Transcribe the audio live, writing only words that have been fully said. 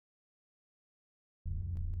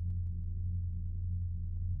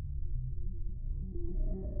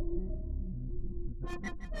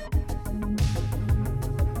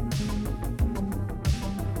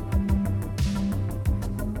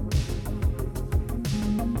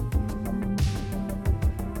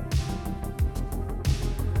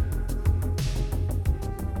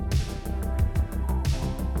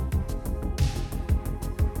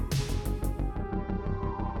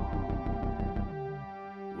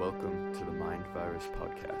Welcome to the Mind Virus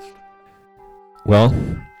Podcast. Well,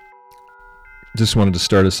 just wanted to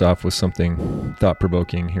start us off with something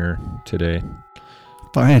thought-provoking here today.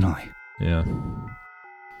 Finally. Yeah.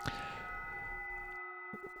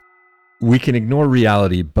 We can ignore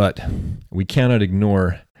reality, but we cannot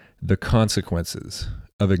ignore the consequences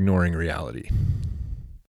of ignoring reality.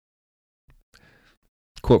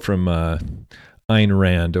 Quote from Ayn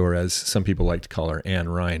Rand, or as some people like to call her, Anne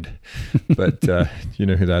Rind. But you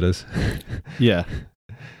know who that is? Yeah.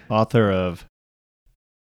 Author of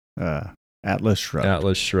Atlas Shrugged.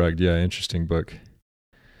 Atlas Shrugged, yeah, interesting book.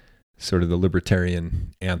 Sort of the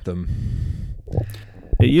libertarian anthem.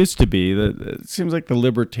 It used to be that it seems like the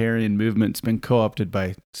libertarian movement's been co-opted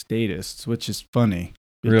by statists, which is funny.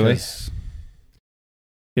 Really? Because,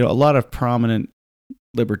 you know, a lot of prominent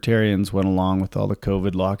libertarians went along with all the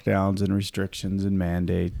COVID lockdowns and restrictions and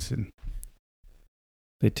mandates, and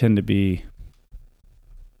they tend to be,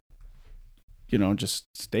 you know, just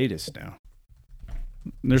statists now.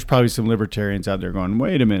 There's probably some libertarians out there going,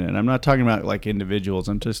 wait a minute, I'm not talking about like individuals,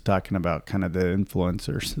 I'm just talking about kind of the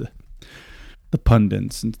influencers, the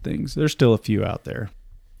pundits and things. There's still a few out there.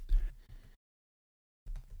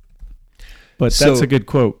 But that's a good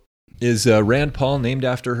quote. Is Rand Paul named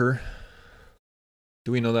after her?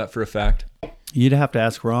 Do we know that for a fact? You'd have to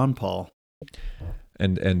ask Ron Paul.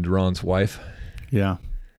 And Ron's wife? Yeah.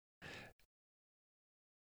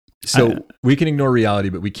 So we can ignore reality,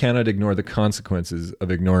 but we cannot ignore the consequences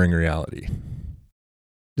of ignoring reality.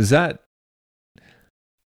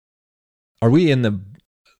 Are we in the...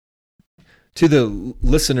 To the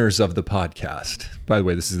listeners of the podcast, by the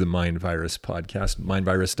way, this is the Mind Virus Podcast,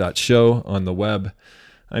 mindvirus.show on the web.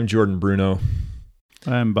 I'm Jordan Bruno.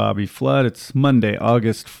 I'm Bobby Flood. It's Monday,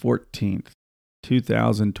 August 14th,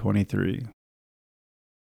 2023.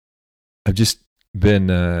 I've just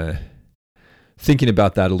been thinking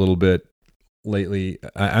about that a little bit lately.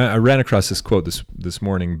 I ran across this quote this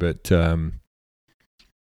morning, but I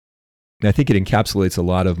think it encapsulates a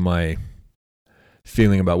lot of my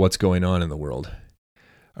feeling about what's going on in the world.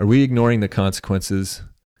 Are we ignoring the consequences?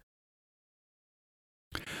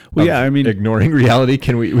 Well, yeah, I mean, ignoring reality.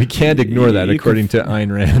 We can't ignore that, according to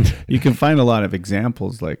Ayn Rand. You can find a lot of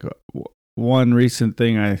examples. Like one recent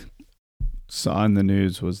thing I saw in the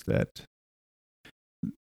news was that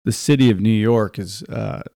the city of New York is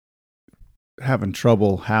having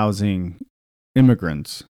trouble housing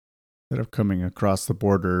immigrants that are coming across the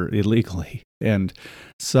border illegally, and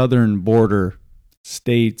southern border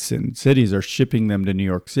states and cities are shipping them to New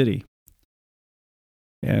York City.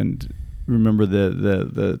 And remember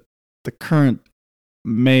the current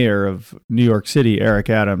mayor of New York City, Eric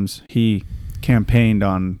Adams, he campaigned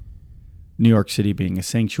on New York City being a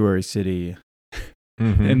sanctuary city.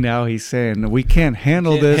 Mm-hmm. And now he's saying, we can't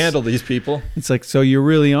handle these people. It's like, so you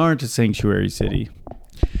really aren't a sanctuary city.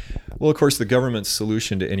 Well, of course, the government's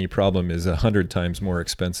solution to any problem is 100 times more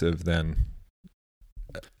expensive than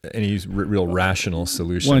any real rational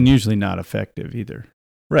solution. Well, and usually not effective either.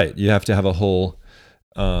 Right. You have to have a whole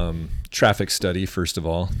traffic study, first of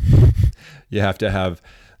all. You have to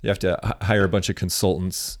hire a bunch of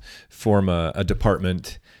consultants, form a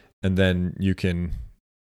department, and then you can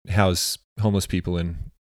house homeless people in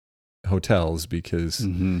hotels because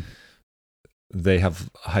they have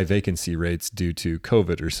high vacancy rates due to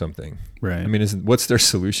COVID or something. Right. I mean, what's their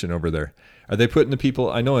solution over there? Are they putting the people?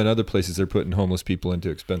 I know in other places they're putting homeless people into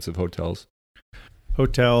expensive hotels.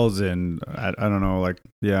 Hotels and I don't know,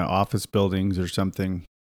 office buildings or something.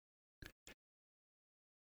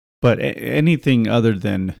 But anything other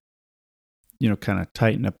than, kind of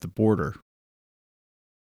tighten up the border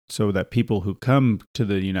so that people who come to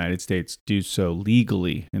the United States do so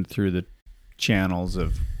legally and through the channels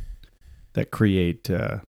that create,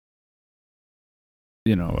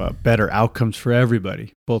 better outcomes for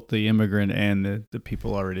everybody, both the immigrant and the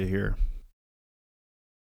people already here.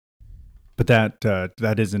 But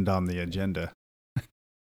that isn't on the agenda.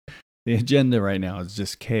 The agenda right now is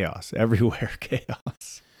just chaos. Everywhere,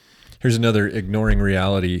 chaos. Here's another ignoring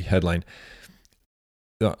reality headline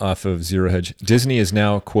off of Zero Hedge. Disney is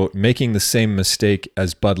now, quote, making the same mistake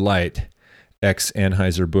as Bud Light,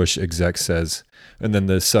 ex-Anheuser-Busch exec says. And then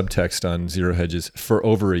the subtext on Zero Hedge is, for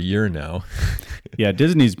over a year now. Yeah,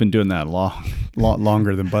 Disney's been doing that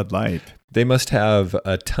longer than Bud Light. they must have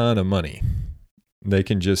a ton of money. They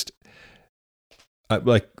can just I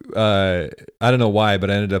don't know why, but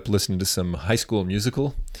I ended up listening to some High School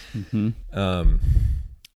Musical over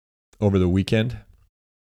the weekend.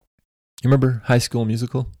 You remember High School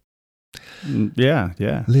Musical?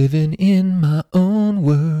 Yeah. Living in my own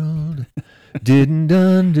world, didn't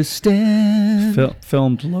understand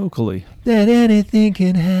Filmed locally. that anything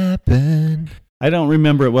can happen I don't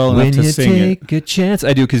remember it well enough when to you sing it. take a chance.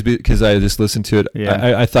 I do because I just listened to it.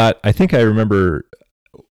 Yeah. I think I remember.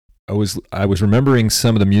 I was remembering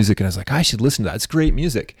some of the music, and I was like, I should listen to that. It's great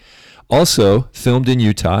music. Also filmed in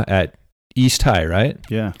Utah at East High, right?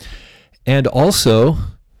 Yeah. And also,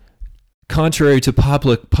 contrary to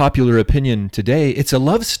popular opinion today, it's a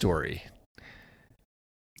love story,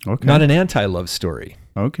 Okay. not an anti-love story.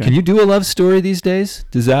 Okay. Can you do a love story these days?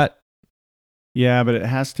 Does that? Yeah, but it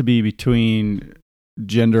has to be between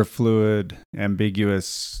gender fluid,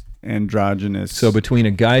 ambiguous, androgynous. So between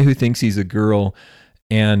a guy who thinks he's a girl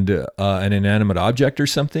and an inanimate object or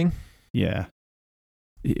something? Yeah,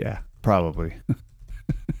 probably.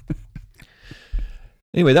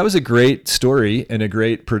 Anyway, that was a great story and a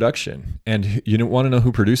great production. And you don't want to know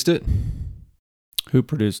who produced it? Who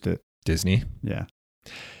produced it? Disney. Yeah.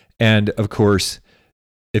 And of course,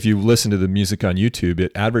 if you listen to the music on YouTube,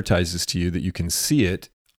 it advertises to you that you can see it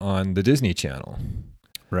on the Disney Channel.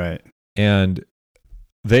 Right. And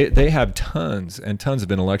they have tons and tons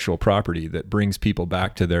of intellectual property that brings people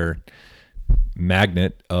back to their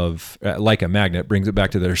magnet of, like a magnet, brings it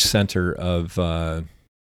back to their center of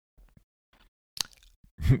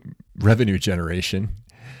revenue generation.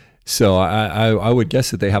 So I would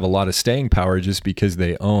guess that they have a lot of staying power just because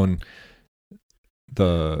they own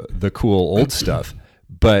the cool old stuff.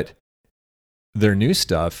 But their new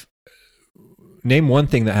stuff, name one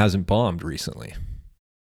thing that hasn't bombed recently.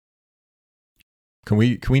 Can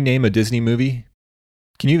we name a Disney movie?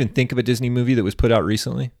 Can you even think of a Disney movie that was put out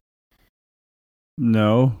recently?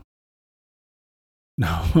 No.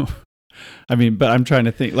 I mean, but I'm trying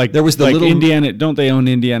to think. Like there was the like little Indiana. Don't they own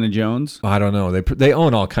Indiana Jones? I don't know. They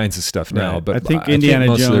own all kinds of stuff now, Right. but I think Indiana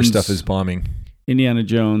most of their Jones- stuff is bombing. Indiana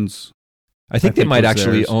Jones. I think they think might was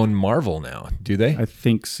actually theirs. own Marvel now. Do they? I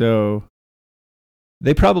think so.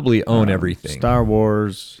 They probably own everything. Star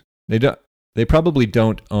Wars, They do. They probably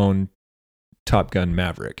don't own Top Gun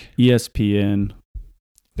Maverick. ESPN.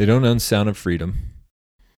 They don't own Sound of Freedom.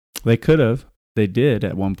 They could have. They did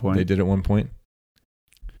at one point. They did at one point.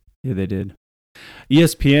 Yeah, they did.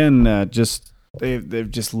 ESPN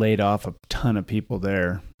they've just laid off a ton of people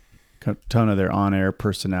there. A ton of their on-air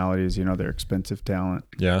personalities. You know, their expensive talent.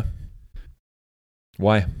 Yeah.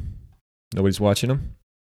 Why? Nobody's watching them?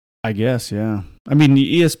 I guess, yeah. I mean,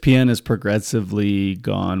 ESPN has progressively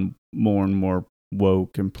gone more and more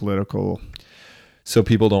woke and political. So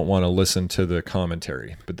people don't want to listen to the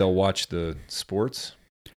commentary, but they'll watch the sports?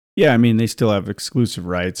 Yeah, I mean, they still have exclusive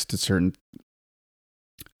rights to certain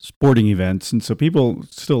sporting events, and so people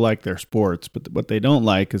still like their sports, but what they don't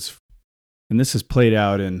like is, and this is played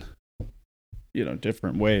out in,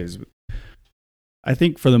 different ways. But I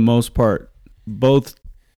think for the most part, both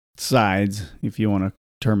sides, if you want to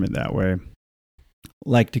term it that way,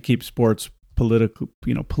 like to keep sports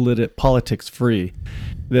politics free.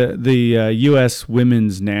 The U.S.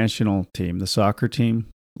 women's national team, the soccer team,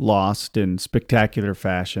 lost in spectacular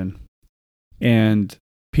fashion, and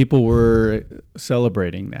people were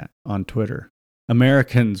celebrating that on Twitter.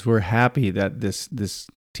 Americans were happy that this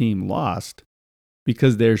team lost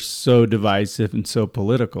because they're so divisive and so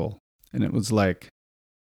political, and it was like,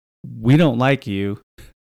 we don't like you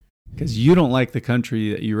because you don't like the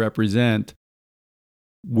country that you represent.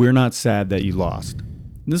 We're not sad that you lost.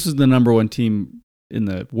 This is the number one team in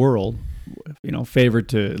the world, favored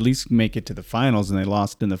to at least make it to the finals, and they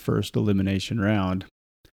lost in the first elimination round.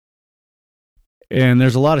 And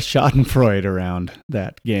there's a lot of schadenfreude around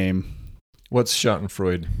that game. What's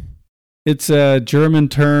Schadenfreude? It's a German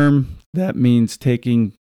term that means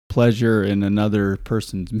taking pleasure in another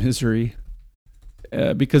person's misery.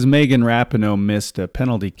 Because Megan Rapinoe missed a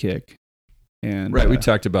penalty kick. And Right, we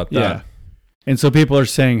talked about that. yeah. And so people are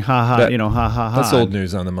saying, ha ha, ha ha ha. That's old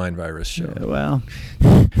news on the Mind Virus show. Yeah, well,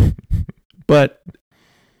 but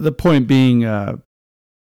the point being, I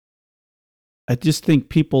just think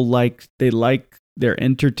people like their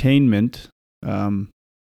entertainment,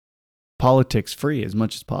 politics free as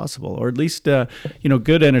much as possible, or at least,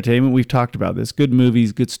 good entertainment. We've talked about this. Good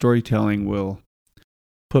movies, good storytelling will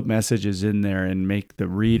put messages in there and make the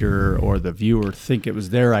reader or the viewer think it was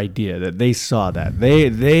their idea, that they saw that.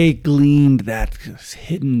 They gleaned that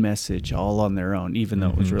hidden message all on their own, even though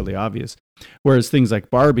it was really obvious. Whereas things like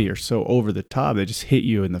Barbie are so over the top, they just hit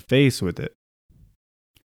you in the face with it.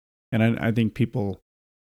 And I think people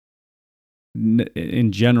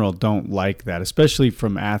in general don't like that, especially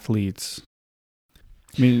from athletes.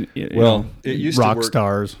 I mean, it used rock to work,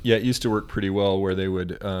 stars. Yeah, it used to work pretty well where they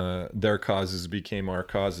would their causes became our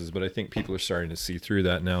causes, but I think people are starting to see through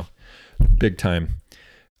that now, big time.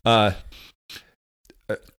 I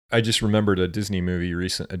just remembered a Disney movie, a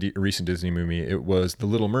recent Disney movie. It was The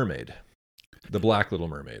Little Mermaid, the Black Little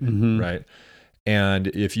Mermaid, right? And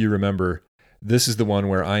if you remember, this is the one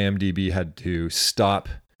where IMDb had to stop.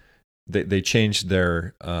 They changed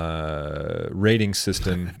their rating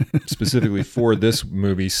system specifically for this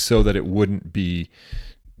movie so that it wouldn't be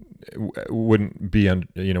on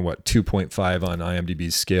 2.5 on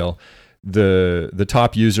IMDb's scale. The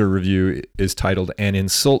top user review is titled "An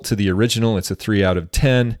Insult to the Original." It's a 3 out of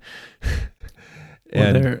 10,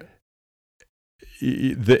 and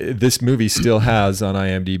this movie still has on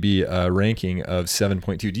IMDb a ranking of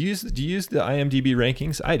 7.2. Do you use the IMDb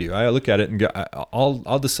rankings? I do. I look at it and go,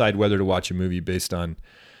 I'll decide whether to watch a movie based on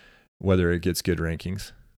whether it gets good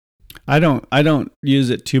rankings. I don't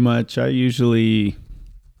use it too much. I usually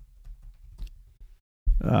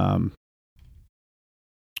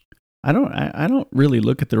I don't really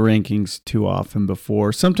look at the rankings too often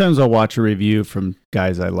before. Sometimes I'll watch a review from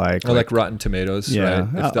guys I like. Or like Rotten Tomatoes, yeah,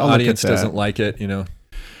 right? If the audience doesn't like it,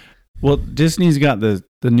 Well, Disney's got the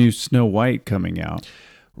new Snow White coming out.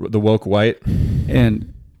 The woke white.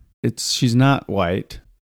 And she's not white.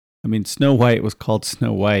 I mean, Snow White was called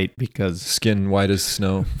Snow White because... Skin white as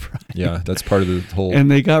snow. Right. Yeah, that's part of the whole And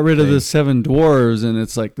they got rid of the 7 dwarves, and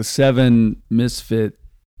it's like the 7 misfit,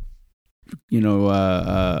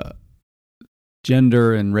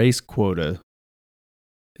 gender and race quota.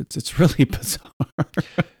 It's really bizarre.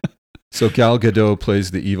 So Gal Gadot plays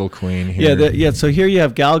the evil queen here. Yeah. So here you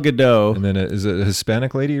have Gal Gadot, and then is it a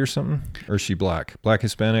Hispanic lady or something, or is she black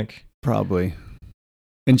Hispanic? Probably.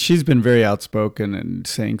 And she's been very outspoken and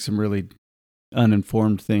saying some really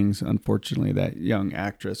uninformed things. Unfortunately, that young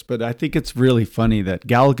actress. But I think it's really funny that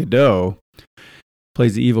Gal Gadot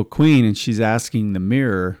plays the evil queen, and she's asking the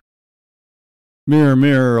mirror. Mirror,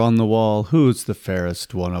 mirror on the wall, who's the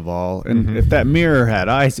fairest one of all? And if that mirror had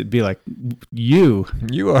eyes, it'd be like, you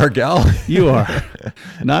are, Gal. You are.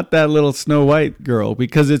 Not that little Snow White girl,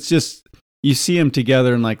 because it's just, you see them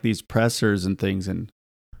together in like these pressers and things, and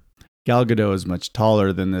Gal Gadot is much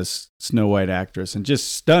taller than this Snow White actress and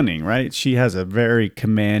just stunning, right? She has a very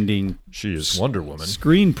commanding... She is Wonder Woman.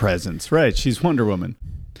 Screen presence, right? She's Wonder Woman.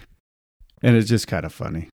 And it's just kind of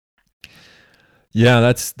funny. Yeah,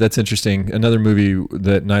 that's interesting. Another movie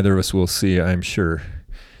that neither of us will see, I'm sure.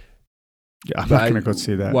 Yeah, I'm not going to go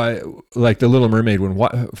see that. Why? Like the Little Mermaid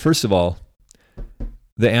one. First of all,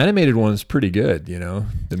 the animated one is pretty good.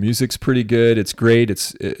 The music's pretty good. It's great.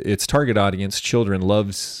 It's target audience. Children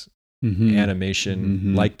loves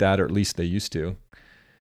animation like that, or at least they used to.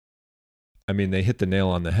 I mean, they hit the nail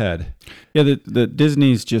on the head. Yeah, the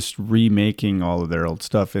Disney's just remaking all of their old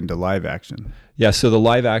stuff into live action. Yeah, so the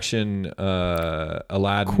live action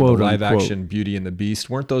Aladdin, Quote, the live unquote. action Beauty and the Beast,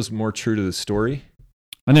 weren't those more true to the story?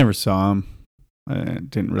 I never saw them. I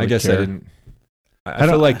didn't really I guess care. I didn't. I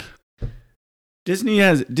feel like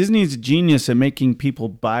Disney's a genius at making people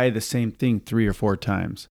buy the same thing 3 or 4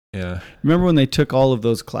 times. Yeah. Remember when they took all of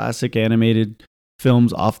those classic animated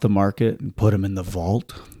films off the market and put them in the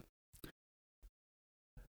vault?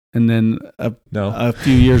 And then a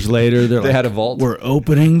few years later, they had a vault. We're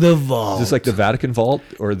opening the vault. Is this like the Vatican vault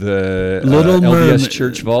or the Little LDS Mermaid.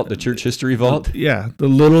 Church vault, the Church History vault? Yeah, the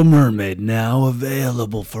Little Mermaid now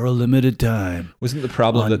available for a limited time. Wasn't the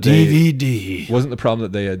problem on that DVD? Wasn't the problem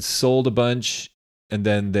that they had sold a bunch and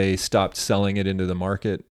then they stopped selling it into the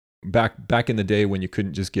market back in the day when you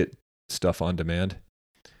couldn't just get stuff on demand?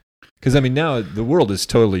 Because, I mean, now the world has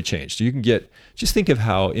totally changed. You can just think of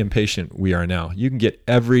how impatient we are now. You can get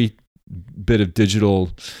every bit of digital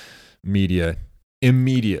media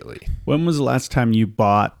immediately. When was the last time you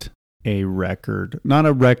bought a record? Not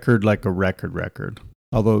a record like a record.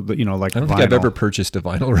 Although, like I don't vinyl. think I've ever purchased a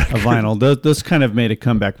vinyl record. A vinyl. Those kind of made a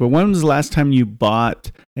comeback. But when was the last time you bought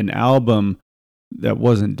an album that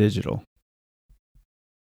wasn't digital?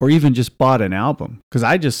 Or even just bought an album? Because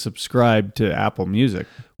I just subscribed to Apple Music.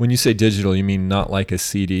 When you say digital, you mean not like a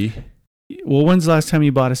CD? Well, when's the last time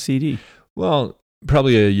you bought a CD? Well,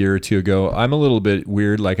 probably a year or two ago. I'm a little bit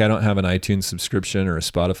weird. Like, I don't have an iTunes subscription or a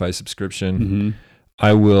Spotify subscription.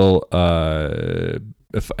 I will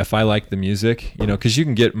if I like the music, because you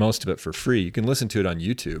can get most of it for free. You can listen to it on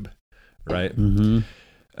YouTube, right? Mm-hmm.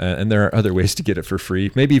 And there are other ways to get it for free.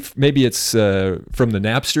 Maybe it's from the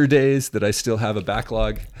Napster days that I still have a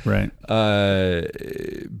backlog. Right.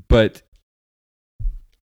 But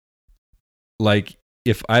like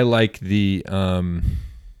if I like the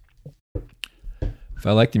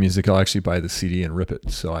music, I'll actually buy the CD and rip it.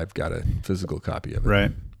 So I've got a physical copy of it,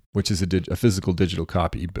 Right. which is a physical digital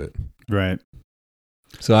copy. But Right.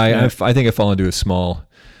 so I think I fall into a small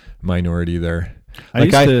minority there. I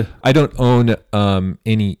don't own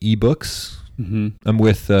any ebooks. Mm-hmm. I'm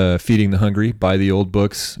with Feeding the Hungry. Buy the old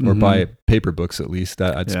books or Mhm. buy paper books at least.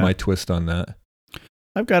 That's Yeah. my twist on that.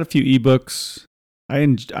 I've got a few ebooks. I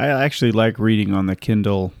actually like reading on the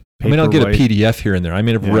Kindle. I'll get a Paperwhite. PDF here and there.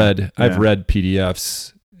 I've read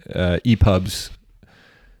PDFs, EPUBs,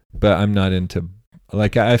 but I'm not into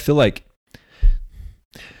I feel like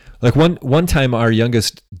one time our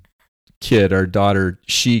youngest kid, our daughter,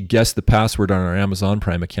 she guessed the password on our Amazon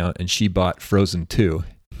Prime account and she bought Frozen 2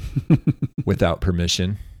 without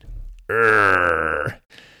permission.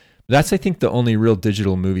 That's, I think, the only real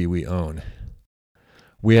digital movie we own.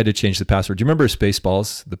 We had to change the password. Do you remember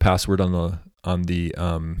Spaceballs? The password on the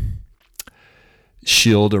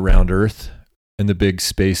shield around Earth and the big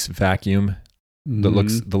space vacuum that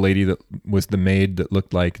looks, the lady that was the maid that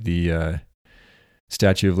looked like the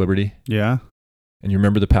Statue of Liberty. Yeah. And you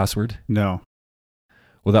remember the password? No.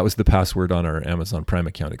 Well, that was the password on our Amazon Prime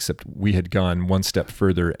account, except we had gone one step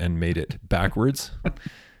further and made it backwards.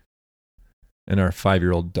 And our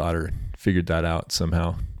 5-year-old daughter figured that out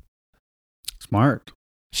somehow. Smart.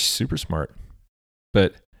 She's super smart.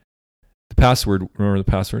 But the password, remember the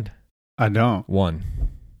password? I don't. 1,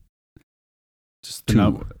 Just the 2,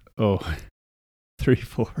 number. Oh, 3,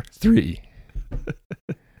 4. 3,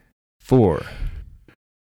 4,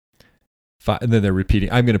 5. And then they're repeating.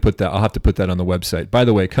 I'll have to put that on the website. By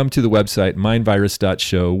the way, come to the website,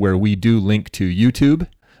 mindvirus.show, where we do link to YouTube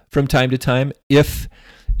from time to time if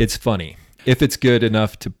it's funny, if it's good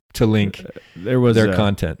enough to link There was their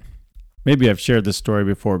content. Maybe I've shared this story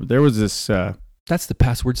before, but there was this. That's the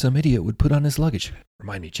password some idiot would put on his luggage.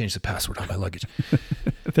 Remind me, change the password on my luggage.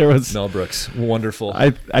 There was Mel Brooks, wonderful.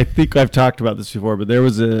 I think I've talked about this before, but there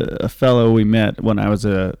was a fellow we met when I was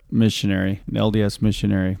a missionary, an LDS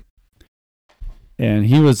missionary, and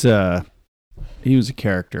he was a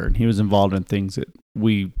character, and he was involved in things that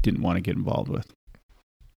we didn't want to get involved with.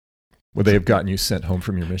 Would they have gotten you sent home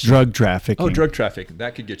from your mission? Drug trafficking. Oh, drug trafficking.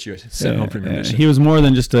 That could get you sent home from your mission. He was more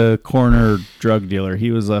than just a corner drug dealer.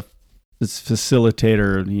 He was this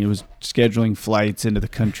facilitator, and he was scheduling flights into the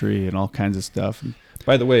country and all kinds of stuff.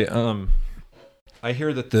 By the way, I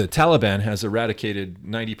hear that the Taliban has eradicated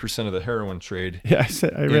 90% of the heroin trade. Yeah,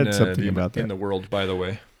 I read something about that in the world. By the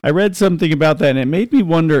way, I read something about that, and it made me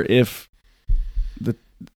wonder if the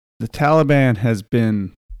Taliban has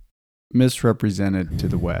been misrepresented to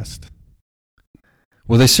the West.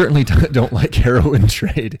 well, they certainly don't like heroin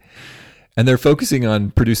trade, and they're focusing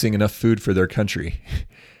on producing enough food for their country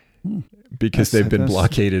because they've been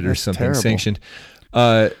blockaded or something, terrible. sanctioned.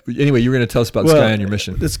 Anyway, you were going to tell us about this guy on your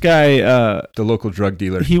mission. This guy, The local drug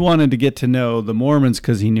dealer. he wanted to get to know the Mormons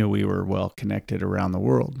because he knew we were well connected around the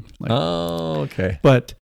world. Oh, okay.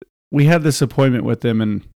 But we had this appointment with him,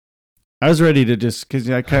 and I was ready to because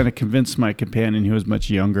I kind of convinced my companion, who was much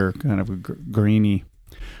younger, kind of a greeny.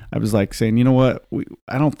 I was like saying, you know what,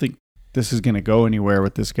 I don't think this is going to go anywhere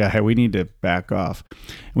with this guy. We need to back off.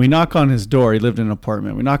 And we knock on his door. He lived in an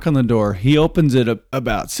apartment. We knock on the door. He opens it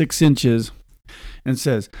about 6 inches and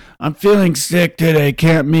says, "I'm feeling sick today.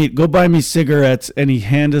 Can't meet. Go buy me cigarettes." And he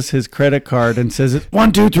hands us his credit card and says, "It's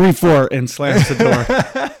 1, 2, 3, 4," and slams the door.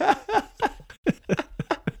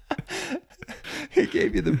 He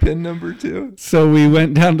gave you the PIN number too. So we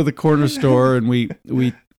went down to the corner store, and we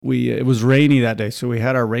it was rainy that day, so we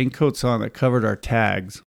had our raincoats on that covered our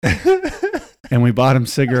tags, and we bought him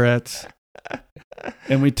cigarettes,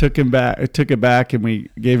 and we took it back, and we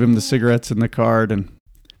gave him the cigarettes and the card, and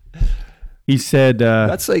he said,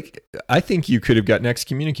 That's like, I think you could have gotten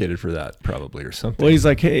excommunicated for that probably or something. well, he's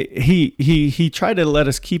like, hey, he tried to let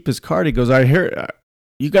us keep his card. He goes, "I hear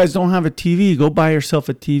you guys don't have a TV. Go buy yourself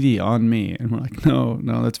a TV on me." And we're like, no,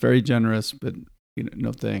 that's very generous, but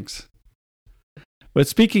no thanks. But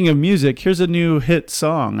speaking of music, here's a new hit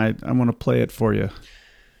song. I want to play it for you.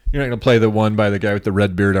 You're not going to play the one by the guy with the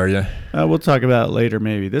red beard, are you? We'll talk about it later,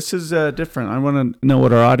 maybe. This is different. I want to know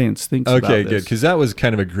what our audience thinks about Okay, this. good. Because that was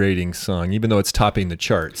kind of a grating song, even though it's topping the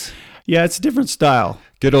charts. Yeah, it's a different style.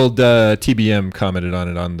 Good old TBM commented on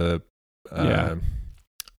it on the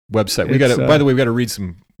website. We got. By the way, we got to read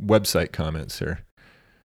some website comments here.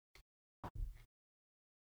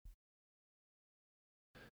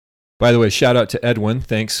 By the way, shout out to Edwin.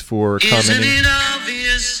 Thanks for commenting. Isn't it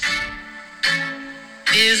obvious?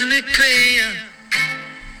 Isn't it clear?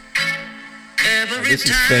 Every this is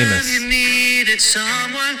time famous. you needed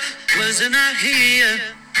someone, wasn't I here?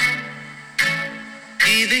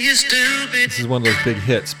 Either you're stupid This is one of those big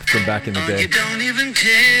hits from back in the or you day. don't even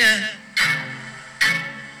care.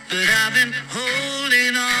 But I've been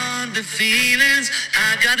holding on to feelings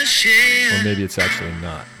I gotta share. Or maybe it's actually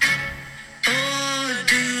not. Or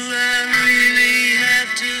do I really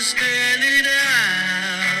have to spell it out?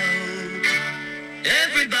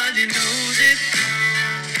 Everybody knows it.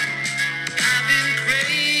 I've been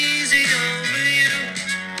crazy over you.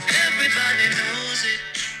 Everybody knows it.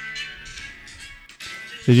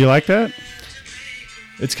 Did you like that?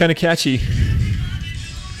 It's kind of catchy.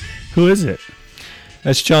 Who is it?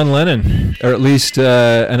 That's John Lennon, or at least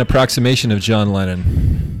an approximation of John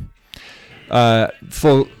Lennon.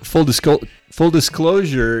 Full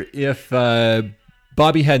disclosure, if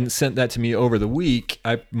Bobby hadn't sent that to me over the week,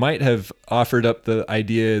 I might have offered up the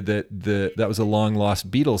idea that that was a long lost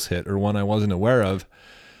Beatles hit, or one I wasn't aware of.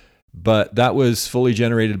 But that was fully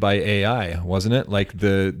generated by AI, wasn't it? Like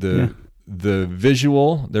the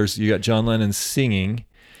visual. You got John Lennon singing,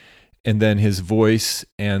 and then his voice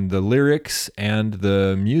and the lyrics and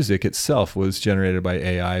the music itself was generated by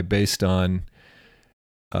AI based on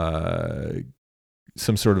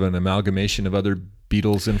some sort of an amalgamation of other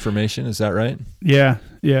Beatles information. Is that right? Yeah.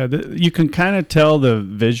 You can kind of tell the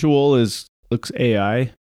visual looks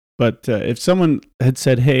AI, but if someone had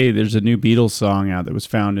said, "Hey, there's a new Beatles song out that was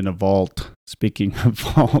found in a vault," speaking of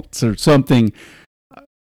vaults or something,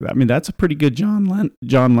 I mean, that's a pretty good John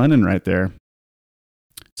Lennon right there.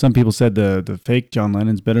 Some people said the fake John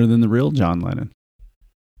Lennon's better than the real John Lennon.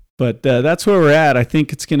 But that's where we're at. I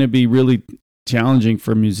think it's going to be really challenging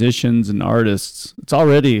for musicians and artists. It's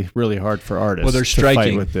already really hard for artists Well, they're to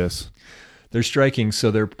striking fight with this. They're striking, so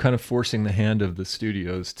they're kind of forcing the hand of the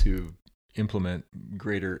studios to implement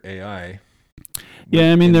greater AI.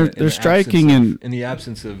 Yeah, I mean, In they're striking in the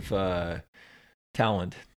absence of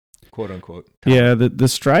talent, quote unquote. Yeah, the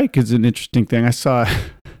strike is an interesting thing. I saw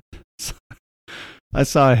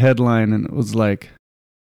a headline and it was like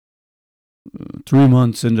 3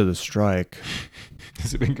 months into the strike.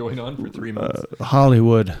 Has it been going on for 3 months?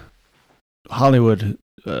 Hollywood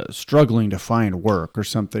struggling to find work or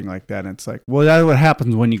something like that. And it's like, well, that's what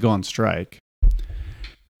happens when you go on strike.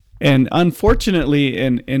 And unfortunately,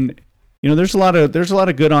 and you know, there's a lot of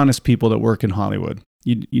good, honest people that work in Hollywood.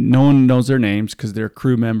 No one knows their names because they're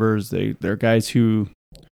crew members. They're guys who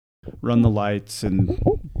run the lights and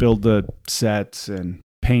build the sets and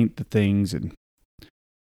paint the things and,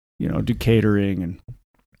 you know, do catering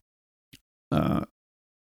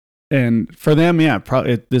and for them, yeah,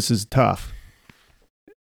 probably this is tough.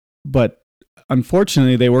 But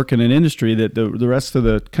unfortunately, they work in an industry that the rest of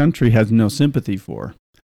the country has no sympathy for.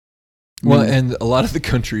 Well, and a lot of the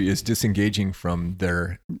country is disengaging from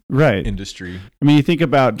their right industry. I mean, you think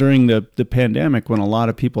about during the pandemic when a lot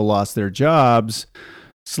of people lost their jobs,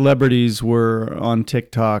 celebrities were on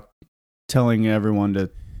TikTok telling everyone to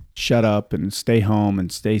shut up and stay home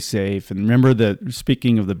and stay safe. And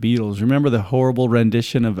speaking of the Beatles, remember the horrible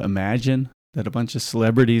rendition of Imagine that a bunch of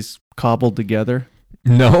celebrities cobbled together?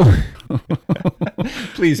 No.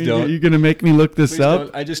 Please don't. You're going to make me look this Please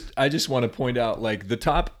up? don't. I just want to point out, like, the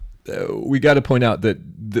top. We got to point out that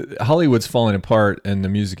Hollywood's falling apart and the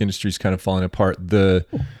music industry's kind of falling apart. I'm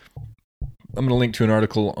going to link to an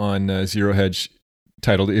article on Zero Hedge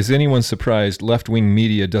titled, "Is Anyone Surprised Left-Wing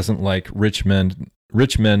Media Doesn't Like Rich Men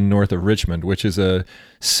North of Richmond," which is a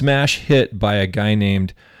smash hit by a guy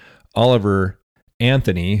named Oliver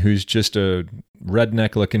Anthony, who's just a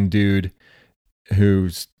redneck-looking dude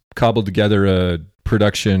who's cobbled together a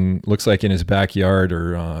production, looks like in his backyard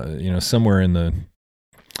or somewhere in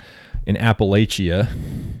Appalachia,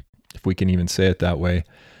 if we can even say it that way,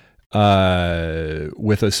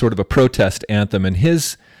 with a sort of a protest anthem. And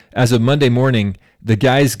as of Monday morning, the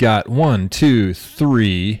guy's got 1, 2,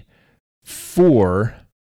 3, 4,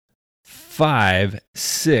 5,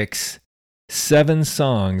 6, 7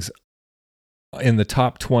 songs in the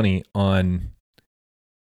top 20 on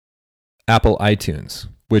Apple iTunes,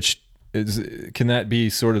 which can that be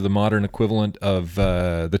sort of the modern equivalent of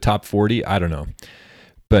the top 40? I don't know.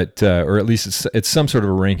 But, or at least it's some sort of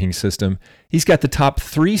a ranking system. He's got the top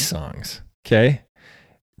 3 songs, okay?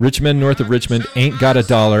 Rich Men North of Richmond, Ain't Got a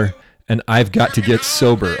Dollar, and I've Got to Get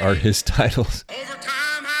Sober are his titles.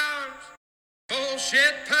 Overtime hours,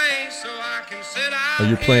 bullshit pay, so I can sit out.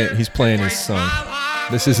 Oh, he's playing his song.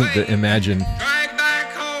 This isn't the Imagine Drag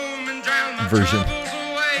back home and drown my version. troubles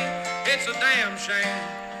away. It's a damn shame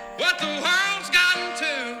what the world's gotten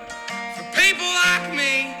to.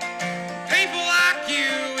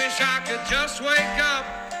 could just wake up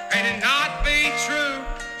and it not be true,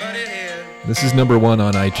 but it is. This is number 1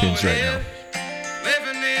 on iTunes right now.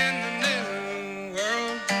 Living in the new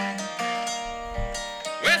world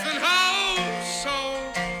with an whole soul.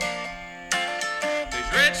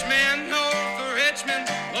 These rich men know the rich men,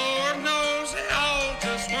 Lord knows they all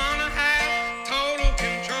just wanna have total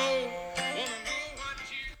control. Wanna know what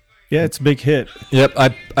you think. Yeah, it's a big hit. Yep,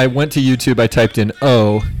 I went to YouTube, I typed in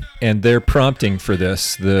O, and their prompting for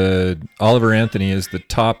this, the Oliver Anthony is the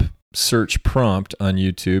top search prompt on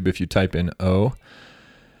YouTube if you type in O.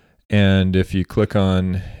 And if you click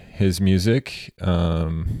on his music,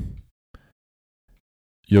 you'll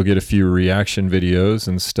get a few reaction videos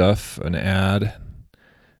and stuff, an ad,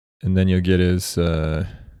 and then you'll get his some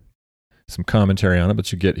commentary on it,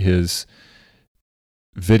 but you get his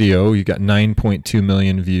video. You got 9.2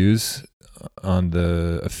 million views on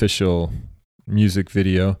the official music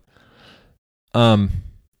video. And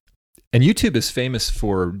YouTube is famous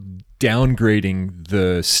for downgrading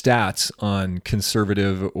the stats on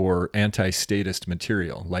conservative or anti-statist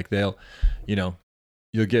material. Like you'll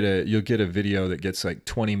get a video that gets like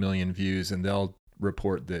 20 million views, and they'll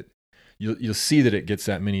report that you'll see that it gets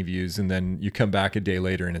that many views, and then you come back a day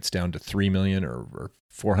later and it's down to 3 million or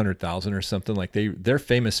 400,000 or something. Like they're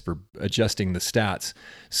famous for adjusting the stats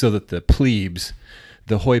so that the plebes,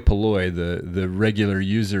 the hoi polloi, the regular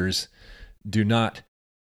users do not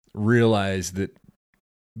realize that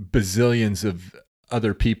bazillions of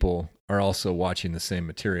other people are also watching the same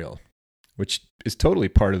material, which is totally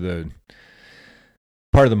part of the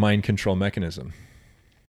mind control mechanism.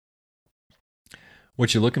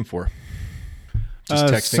 What you looking for? Just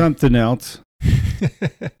texting? Something else.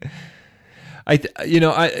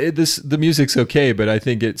 The music's okay, but I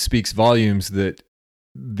think it speaks volumes that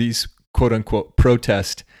these quote unquote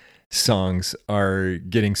protest songs are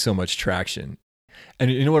getting so much traction. And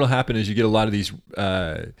you know what'll happen is you get a lot of these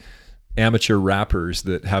amateur rappers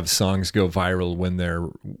that have songs go viral when they're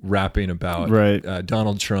rapping about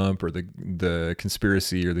Donald Trump or the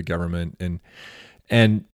conspiracy or the government, and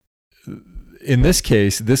in this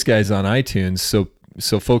case, this guy's on iTunes,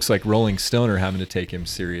 so folks like Rolling Stone are having to take him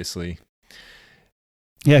seriously.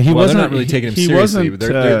 Yeah, they're not really taking him seriously. But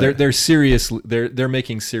they're serious. They're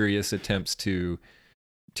making serious attempts to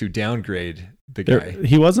downgrade the guy.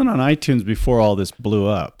 He wasn't on iTunes before all this blew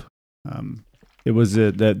up. It was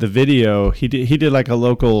the video he did like a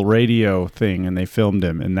local radio thing, and they filmed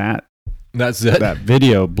him, and that's it. That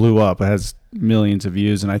video blew up. It has millions of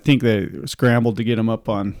views, and I think they scrambled to get him up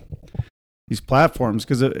on these platforms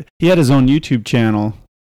because he had his own YouTube channel,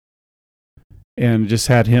 and just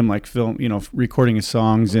had him like film, recording his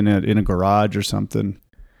songs in a garage or something.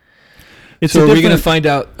 So are we going to find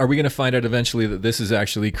out eventually that this is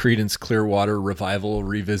actually Creedence Clearwater Revival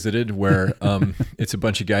revisited, where it's a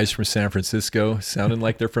bunch of guys from San Francisco sounding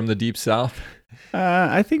like they're from the Deep South?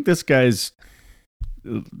 I think this guy's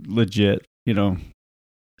legit,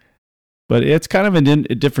 but it's kind of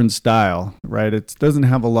a different style, right? It doesn't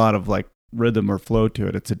have a lot of like rhythm or flow to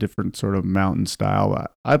it. It's a different sort of mountain style.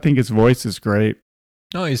 I think his voice is great.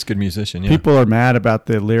 Oh, he's a good musician. Yeah. People are mad about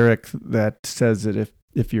the lyric that says that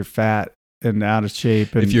if you're fat and out of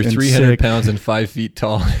shape, and if you're 300 sick, pounds and 5 feet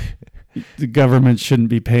tall, the government shouldn't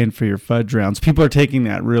be paying for your fudge rounds. People are taking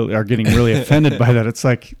that are getting really offended by that. It's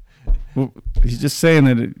like, well, he's just saying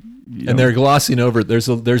that. They're glossing over it. There's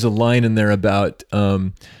a line in there about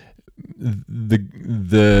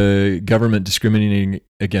the government discriminating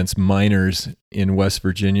against minors in West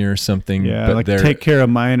Virginia or something. Yeah, but like take care of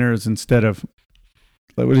minors instead of,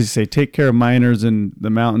 what does he say? Take care of minors in the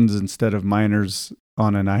mountains instead of minors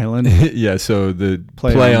on an island. Yeah, so the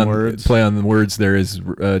play on the words there is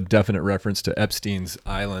a definite reference to Epstein's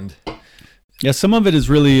Island. Yeah, some of it is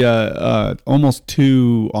really almost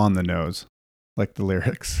too on the nose, like the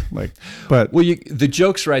lyrics. The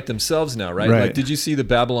jokes write themselves now, right? Right. Like, did you see the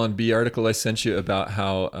Babylon Bee article I sent you about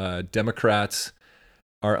how Democrats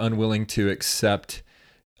are unwilling to accept?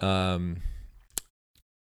 What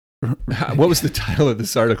was the title of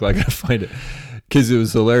this article? I gotta find it because it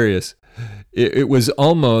was hilarious. It was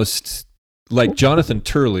almost like Jonathan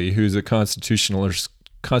Turley, who's a constitutional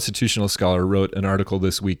scholar, wrote an article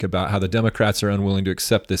this week about how the Democrats are unwilling to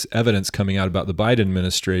accept this evidence coming out about the Biden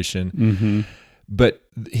administration. Mm-hmm. But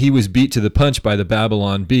he was beat to the punch by the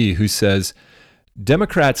Babylon Bee, who says,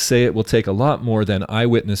 Democrats say it will take a lot more than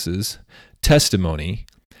eyewitnesses, testimony,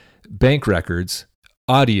 bank records,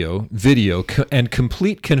 audio, video, and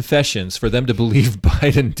complete confessions for them to believe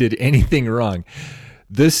Biden did anything wrong.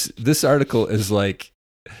 This article is like,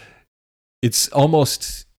 it's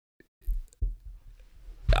almost,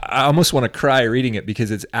 I almost want to cry reading it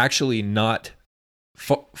because it's actually not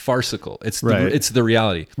farcical. It's Right. it's the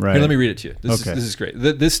reality. Right. Here, let me read it to you. This Okay. is great.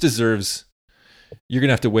 This deserves. You're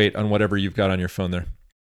gonna have to wait on whatever you've got on your phone there.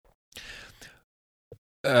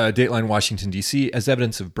 Dateline, Washington, D.C. As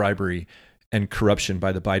evidence of bribery and corruption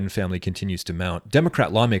by the Biden family continues to mount,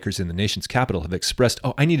 Democrat lawmakers in the nation's capital have expressed.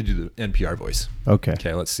 Oh, I need to do the NPR voice. Okay.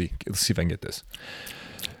 Okay, let's see. Let's see if I can get this.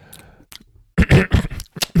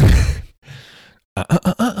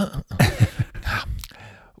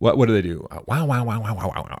 What do they do?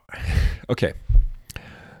 Wow. Okay.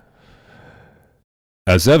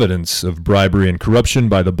 As evidence of bribery and corruption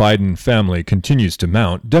by the Biden family continues to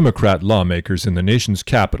mount, Democrat lawmakers in the nation's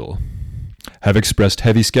capital have expressed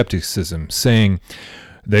heavy skepticism, saying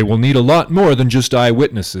they will need a lot more than just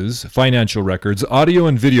eyewitnesses, financial records, audio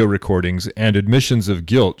and video recordings, and admissions of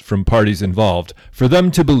guilt from parties involved for them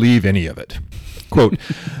to believe any of it. Quote,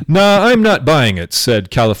 "Nah, I'm not buying it," said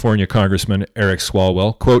California Congressman Eric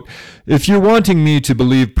Swalwell. Quote, "If you're wanting me to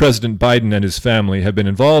believe President Biden and his family have been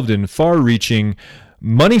involved in far-reaching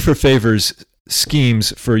money for favors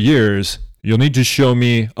schemes for years, you'll need to show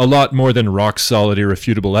me a lot more than rock-solid,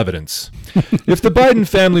 irrefutable evidence. If the Biden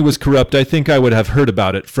family was corrupt, I think I would have heard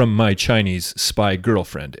about it from my Chinese spy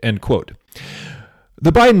girlfriend," end quote.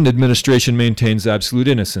 The Biden administration maintains absolute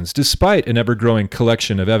innocence, despite an ever-growing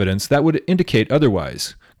collection of evidence that would indicate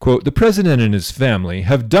otherwise. Quote, "The president and his family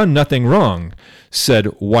have done nothing wrong," said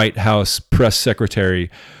White House Press Secretary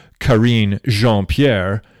Karine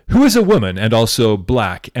Jean-Pierre, who is a woman and also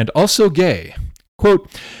black and also gay. Quote,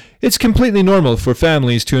 "It's completely normal for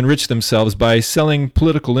families to enrich themselves by selling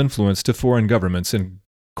political influence to foreign governments and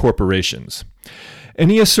corporations.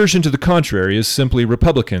 Any assertion to the contrary is simply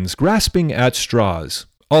Republicans grasping at straws.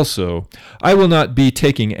 Also, I will not be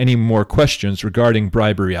taking any more questions regarding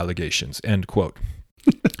bribery allegations," end quote.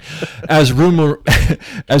 As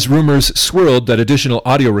rumors swirled that additional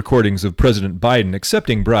audio recordings of President Biden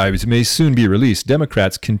accepting bribes may soon be released,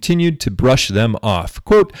 Democrats continued to brush them off.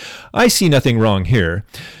 Quote, "I see nothing wrong here,"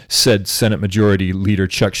 said Senate Majority Leader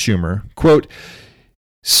Chuck Schumer. Quote,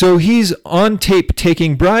 "So he's on tape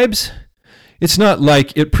taking bribes? It's not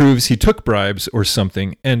like it proves he took bribes or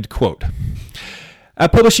something," end quote.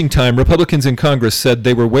 At publishing time, Republicans in Congress said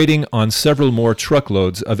they were waiting on several more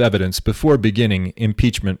truckloads of evidence before beginning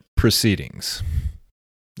impeachment proceedings.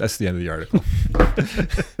 That's the end of the article.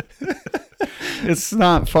 It's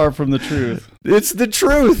not far from the truth. It's the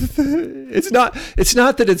truth. It's not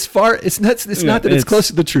that it's far. It's not that it's close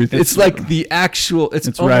to the truth. It's like the actual. It's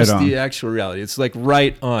almost right on. the actual reality. It's like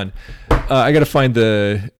right on. I got to find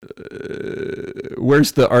the.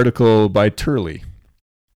 Where's the article by Turley?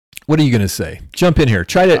 What are you going to say? Jump in here.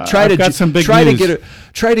 Try to got some big try news.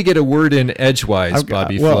 to get a word in edgewise,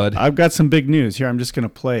 Bobby Flood. I've got some big news here. I'm just going to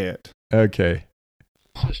play it. Okay.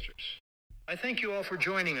 Sisters, I thank you all for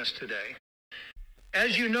joining us today.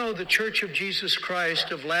 As you know, the Church of Jesus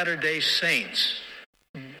Christ of Latter-day Saints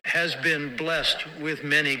has been blessed with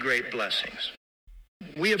many great blessings.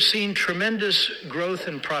 We have seen tremendous growth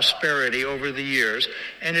and prosperity over the years,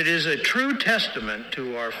 and it is a true testament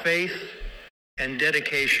to our faith and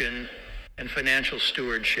dedication and financial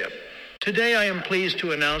stewardship. Today, I am pleased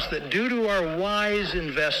to announce that due to our wise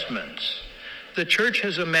investments, the church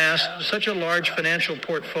has amassed such a large financial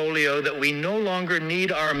portfolio that we no longer need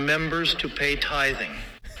our members to pay tithing.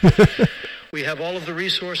 We have all of the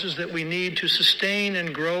resources that we need to sustain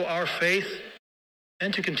and grow our faith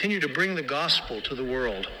and to continue to bring the gospel to the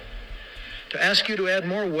world. To ask you to add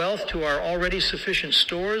more wealth to our already sufficient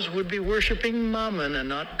stores would be worshiping Mammon and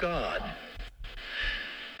not God.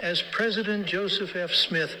 As President Joseph F.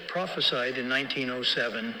 Smith prophesied in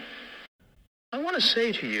 1907, I want to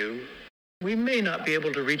say to you, we may not be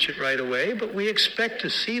able to reach it right away, but we expect to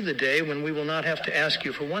see the day when we will not have to ask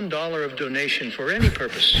you for $1 of donation for any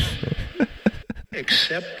purpose,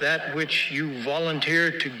 except that which you volunteer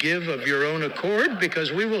to give of your own accord,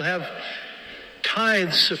 because we will have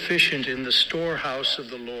tithes sufficient in the storehouse of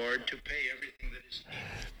the Lord to pay everything that is needed.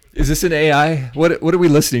 Is this an AI? What are we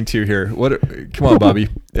listening to here? Come on, Bobby.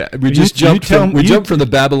 Yeah, we You- just you jumped tell from me- jumped from the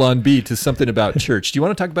Babylon Bee to something about church. Do you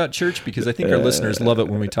want to talk about church? Because I think our listeners love it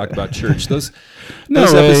when we talk about church. Those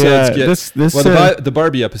episodes get. The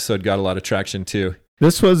Barbie episode got a lot of traction too.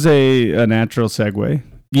 This was a natural segue.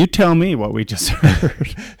 You tell me what we just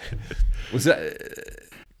heard. Was that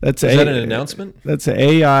That's an announcement? That's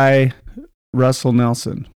AI Russell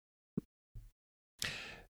Nelson.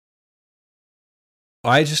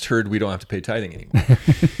 I just heard we don't have to pay tithing anymore.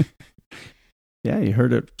 Yeah, you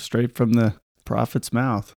heard it straight from the prophet's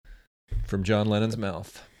mouth. From John Lennon's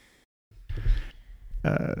mouth.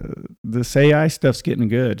 This AI stuff's getting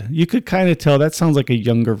good. You could kind of tell that sounds like a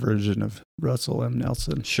younger version of Russell M.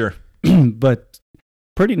 Nelson. Sure. But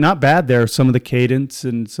pretty not bad there. Some of the cadence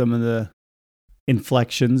and some of the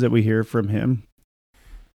inflections that we hear from him.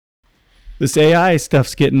 This AI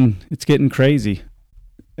stuff's getting crazy,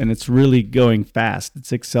 and it's really going fast.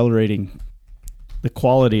 It's accelerating. The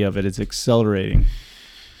quality of it is accelerating.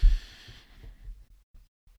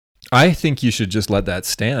 I think you should just let that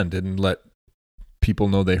stand and let people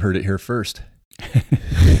know they heard it here first.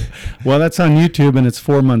 Well, that's on YouTube, and it's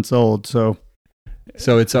 4 months old, so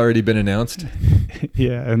it's already been announced.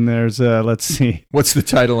 yeah. And there's let's see. What's the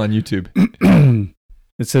title on YouTube?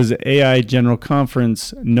 It says AI General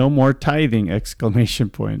Conference, no more tithing, !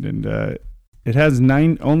 And it has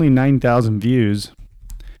only 9,000 views.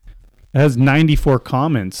 It has 94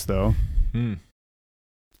 comments, though.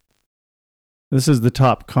 This is the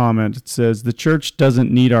top comment. It says, the church doesn't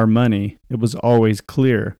need our money. It was always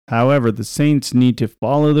clear. However, the saints need to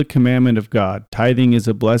follow the commandment of God. Tithing is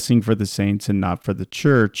a blessing for the saints and not for the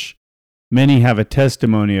church. Many have a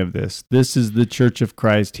testimony of this. This is the Church of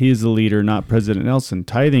Christ. He is the leader, not President Nelson.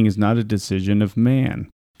 Tithing is not a decision of man.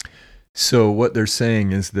 So what they're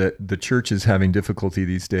saying is that the church is having difficulty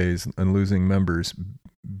these days and losing members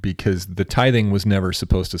because the tithing was never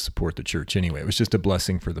supposed to support the church anyway. It was just a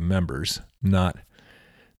blessing for the members, not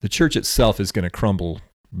the church itself is going to crumble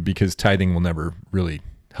because tithing will never really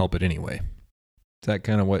help it anyway. Is that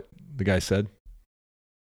kind of what the guy said?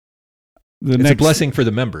 It's a blessing for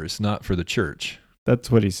the members, not for the church. That's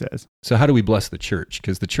what he says. So how do we bless the church?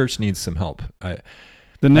 Because the church needs some help. I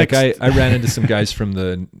ran into some guys from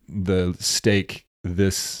the stake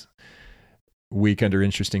this week under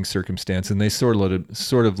interesting circumstance, and they sort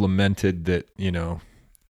of lamented that,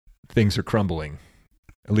 things are crumbling,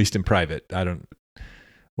 at least in private.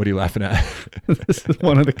 What are you laughing at? This is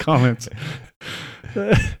one of the comments.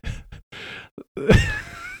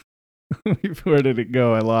 Where did it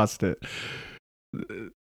go? I lost it.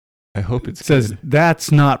 I hope it says, good.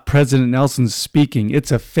 That's not President Nelson speaking.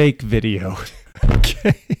 It's a fake video.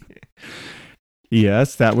 Okay.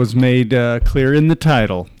 Yes, that was made clear in the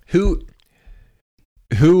title. Who?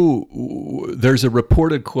 There's a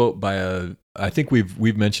reported quote by I think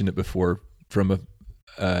we've mentioned it before, from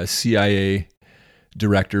a CIA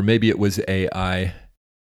director. Maybe it was AI.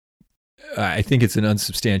 I think it's an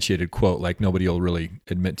unsubstantiated quote, like nobody will really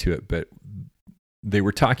admit to it, but they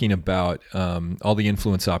were talking about all the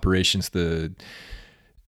influence operations the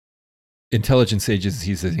intelligence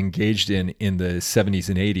agencies that engaged in the 70s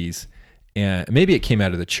and 80s. And maybe it came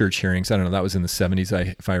out of the church hearings. I don't know. That was in the 70s,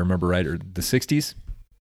 if I remember right, or the 60s.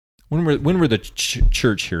 When were the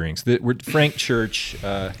church hearings? Were Frank Church?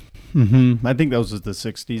 I think those was the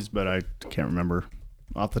 60s, but I can't remember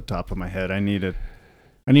off the top of my head. I need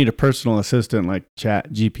a personal assistant like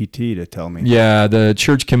ChatGPT to tell me. Yeah, the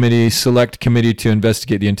Church Committee, Select Committee to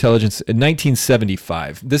Investigate the Intelligence in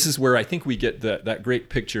 1975. This is where I think we get that great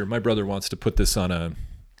picture. My brother wants to put this on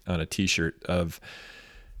a T-shirt of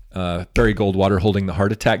Barry Goldwater holding the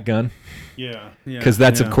heart attack gun. Yeah. Because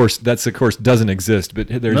of course doesn't exist, but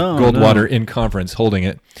there's Goldwater in conference holding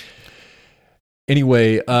it.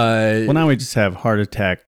 Anyway, well, now we just have heart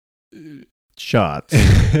attack shots,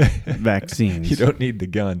 vaccines. You don't need the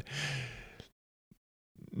gun.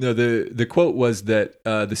 No, the quote was that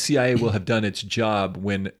the CIA will have done its job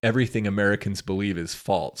when everything Americans believe is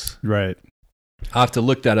false. Right. I'll have to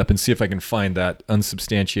look that up and see if I can find that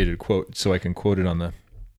unsubstantiated quote so I can quote it on the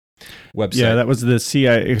website. Yeah, that was the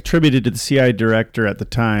CIA, attributed to the CIA director at the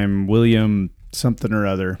time, William something or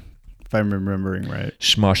other, if I'm remembering right.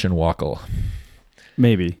 Schmoschen-Wackel.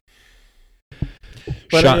 Maybe.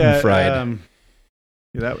 Schadenfreude.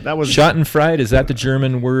 That was Schadenfreude. Is that the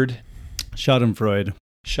German word? Schadenfreude.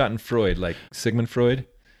 Schadenfreude, like Sigmund Freud.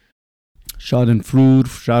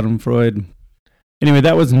 Schadenfreude. Anyway,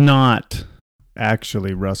 that was not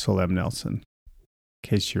actually Russell M. Nelson, in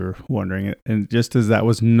case you're wondering it, and just as that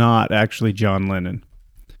was not actually John Lennon.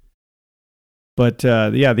 But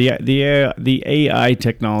the AI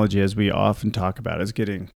technology, as we often talk about, is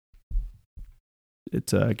getting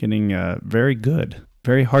very good,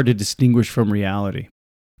 very hard to distinguish from reality.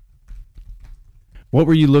 What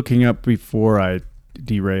were you looking up before I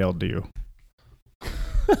derailed you?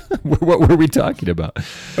 What were we talking about?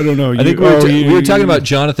 I don't know. I think we were talking about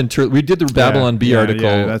Jonathan Turley. We did the Babylon Bee article.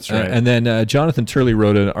 Yeah, that's right. And then Jonathan Turley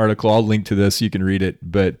wrote an article. I'll link to this. You can read it.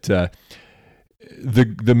 But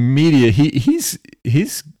the media, he's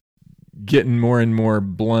getting more and more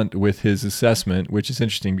blunt with his assessment, which is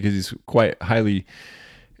interesting because he's quite highly,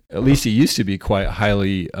 at least he used to be quite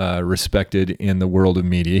highly respected in the world of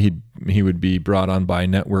media. He would be brought on by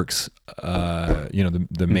networks,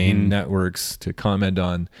 the main networks, to comment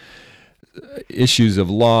on issues of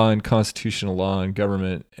law and constitutional law and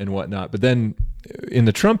government and whatnot. But then in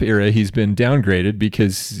the Trump era, he's been downgraded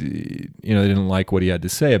because they didn't like what he had to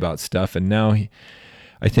say about stuff, and now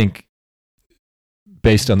I think,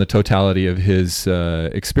 based on the totality of his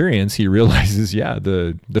experience, he realizes,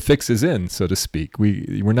 the fix is in, so to speak.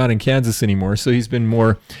 We're not in Kansas anymore, so he's been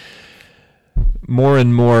more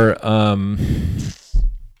and more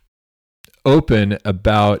open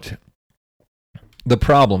about the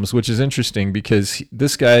problems, which is interesting because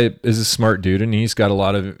this guy is a smart dude and he's got a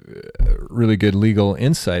lot of really good legal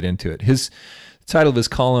insight into it. His title of his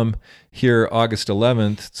column here, August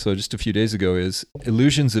 11th, so just a few days ago, is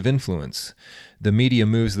Illusions of Influence. The media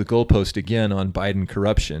moves the goalpost again on Biden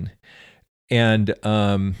corruption. And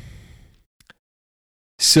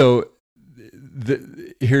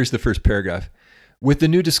here's the first paragraph. With the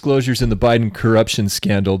new disclosures in the Biden corruption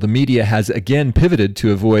scandal, the media has again pivoted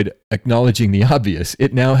to avoid acknowledging the obvious.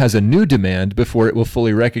 It now has a new demand before it will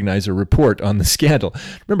fully recognize a report on the scandal.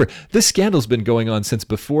 Remember, this scandal's been going on since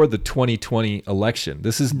before the 2020 election.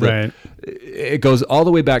 This is it goes all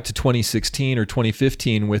the way back to 2016 or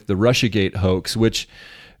 2015 with the Russiagate hoax, which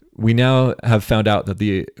we now have found out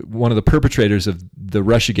that one of the perpetrators of the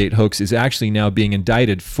Russiagate hoax is actually now being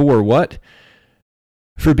indicted for what?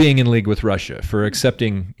 For being in league with Russia, for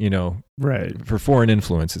accepting, for foreign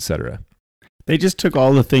influence, etc. They just took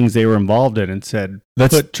all the things they were involved in and said,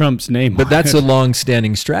 put Trump's name on it. But that's a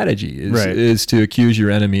long-standing strategy, is to accuse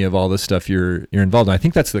your enemy of all the stuff you're involved in. I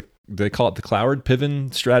think they call it the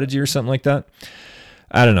Cloward-Piven strategy or something like that.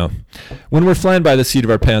 I don't know. When we're flying by the seat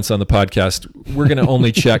of our pants on the podcast, we're going to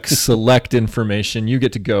only check select information. You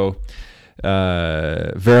get to go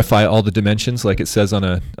verify all the dimensions, like it says on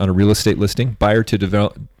a real estate listing. Buyer to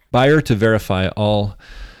verify all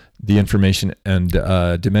the information and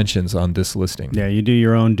dimensions on this listing. Yeah, you do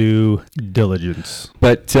your own due diligence.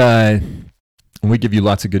 But we give you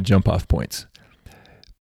lots of good jump off points.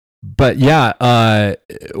 But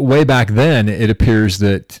way back then, it appears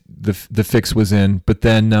that the fix was in. But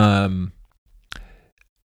then,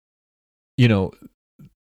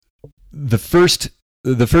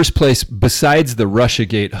 the first place, besides the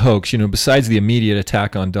Russiagate hoax, besides the immediate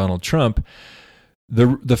attack on Donald Trump,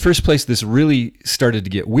 the first place this really started to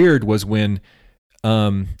get weird was when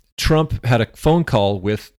Trump had a phone call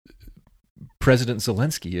with President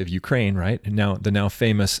Zelensky of Ukraine, right? And now the now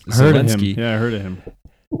famous Zelensky. Yeah, I heard of him.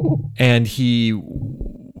 And he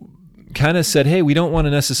kind of said, hey, we don't want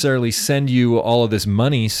to necessarily send you all of this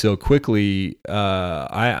money so quickly.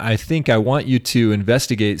 I think I want you to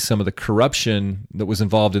investigate some of the corruption that was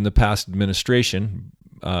involved in the past administration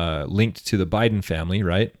linked to the Biden family,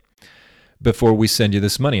 right? Before we send you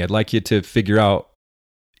this money. I'd like you to figure out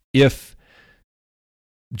if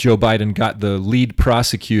Joe Biden got the lead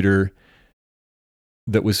prosecutor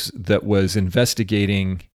that was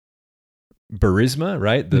investigating Burisma,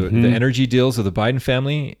 right? The energy deals of the Biden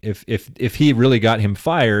family. If he really got him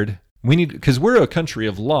fired, because we're a country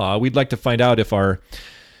of law, we'd like to find out if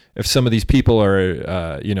some of these people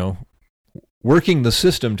are working the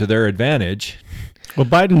system to their advantage. Well,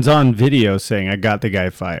 Biden's on video saying, I got the guy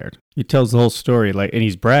fired. He tells the whole story, and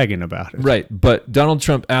he's bragging about it. Right. But Donald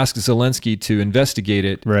Trump asked Zelensky to investigate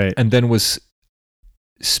it, right, and then was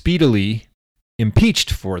speedily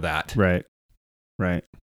impeached for that. Right.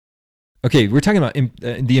 Okay, we're talking about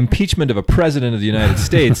the impeachment of a president of the United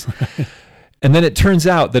States, and then it turns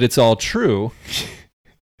out that it's all true,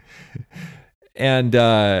 and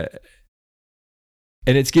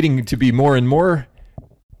it's getting to be more and more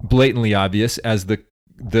blatantly obvious as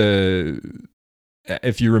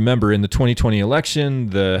if you remember, in the 2020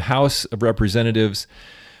 election, the House of Representatives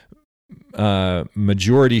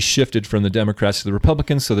majority shifted from the Democrats to the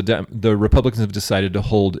Republicans, so the Republicans have decided to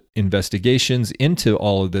hold investigations into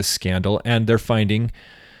all of this scandal, and they're finding,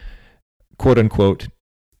 quote unquote,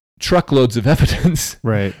 truckloads of evidence,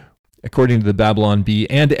 right, according to the Babylon Bee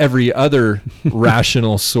and every other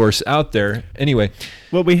rational source out there. Anyway,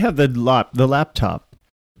 well, we have the laptop.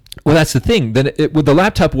 Well, that's the thing. Then the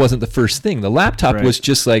laptop wasn't the first thing. The laptop was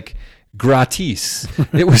just like gratis.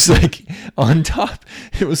 It was like on top.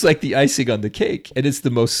 It was like the icing on the cake, and it's the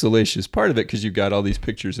most salacious part of it because you've got all these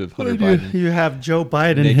pictures of Hunter Biden. You have Joe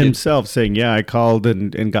Biden naked himself saying, "Yeah, I called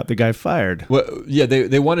and got the guy fired." Well, yeah,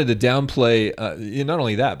 they wanted to downplay. Not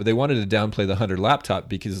only that, but they wanted to downplay the Hunter laptop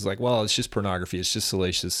because it's like, well, it's just pornography. It's just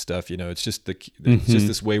salacious stuff. It's just it's just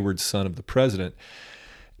this wayward son of the president,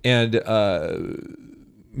 and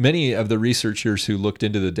many of the researchers who looked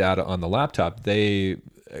into the data on the laptop, they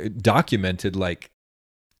documented like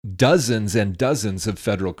dozens and dozens of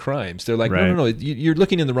federal crimes. They're like, no, you're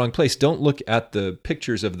looking in the wrong place. Don't look at the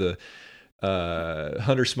pictures of the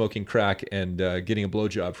Hunter smoking crack and getting a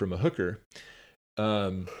blowjob from a hooker.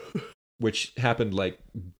 which happened like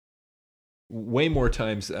way more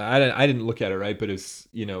times. I didn't look at it, right, but it's,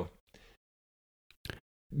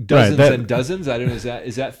 dozens and dozens. I don't know.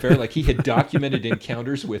 Is that fair? Like, he had documented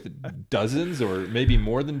encounters with dozens, or maybe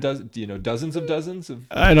more than dozens of dozens of.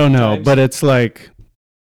 I don't know, times. but it's like.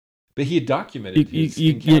 But he had documented his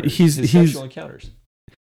sexual encounters.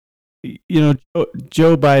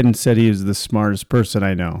 Joe Biden said he is the smartest person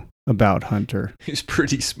I know about Hunter. He's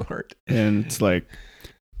pretty smart, and it's like,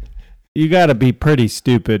 you got to be pretty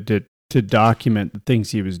stupid to document the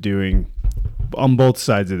things he was doing on both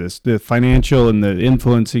sides of this, the financial and the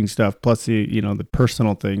influencing stuff, plus the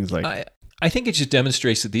personal things. Like, I think it just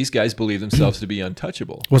demonstrates that these guys believe themselves to be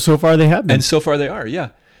untouchable. Well, so far they have been. And so far they are, yeah.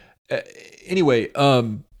 Anyway,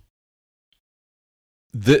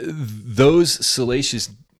 those salacious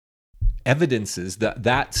evidences,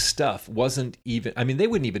 that stuff wasn't even, I mean, they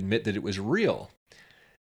wouldn't even admit that it was real.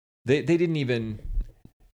 They didn't even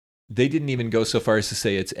go so far as to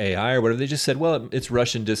say it's AI or whatever. They just said, well, it's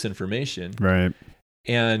Russian disinformation. Right.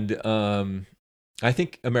 And I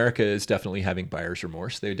think America is definitely having buyer's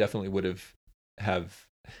remorse. They definitely would have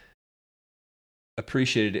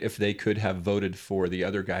appreciated if they could have voted for the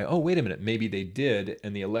other guy. Oh, wait a minute. Maybe they did,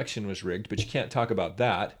 and the election was rigged, but you can't talk about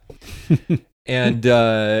that. And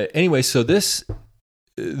anyway, so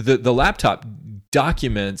the laptop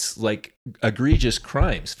documents like egregious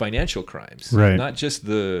crimes, financial crimes, right? Not just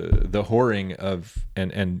the whoring of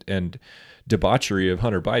and debauchery of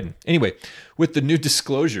Hunter Biden. Anyway, with the new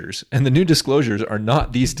disclosures, and the new disclosures are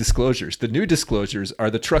not these disclosures. The new disclosures are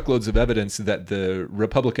the truckloads of evidence that the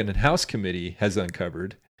Republican and House Committee has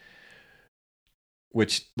uncovered,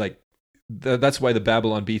 which that's why the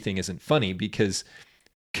Babylon Bee thing isn't funny, because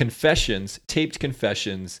taped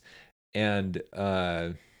confessions, and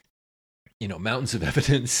mountains of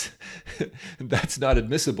evidence, that's not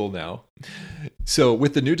admissible now. So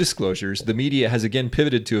with the new disclosures, the media has again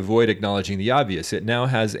pivoted to avoid acknowledging the obvious. It now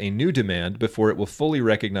has a new demand before it will fully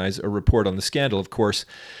recognize or report on the scandal. Of course,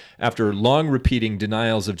 after long repeating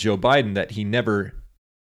denials of Joe Biden that he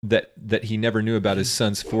never knew about his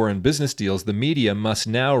son's foreign business deals, the media must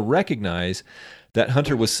now recognize that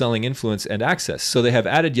Hunter was selling influence and access. So they have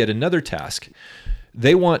added yet another task.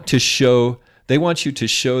 They want you to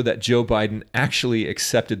show that Joe Biden actually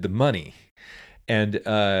accepted the money. And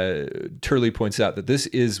Turley points out that this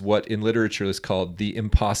is what in literature is called the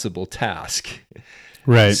impossible task.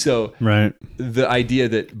 Right. So right. The idea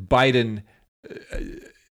that Biden,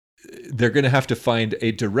 they're going to have to find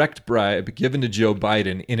a direct bribe given to Joe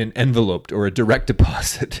Biden in an envelope or a direct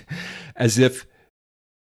deposit, as if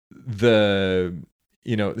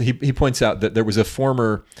he points out that there was a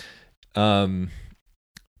former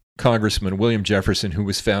Congressman, William Jefferson, who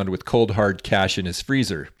was found with cold hard cash in his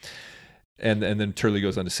freezer. And then Turley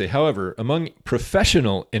goes on to say, however, among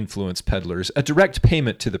professional influence peddlers, a direct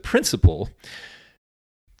payment to the principal,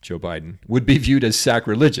 Joe Biden, would be viewed as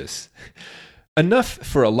sacrilegious. Enough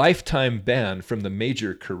for a lifetime ban from the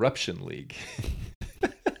major corruption league.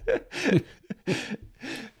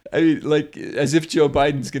 I mean, like, as if Joe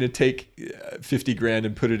Biden's going to take $50,000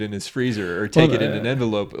 and put it in his freezer, or take it in an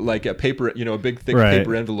envelope, like a paper, a big thick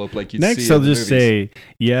paper envelope, like you'd see. Next, they'll just say,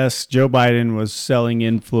 yes, Joe Biden was selling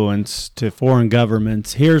influence to foreign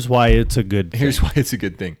governments. Here's why it's a good thing. Here's why it's a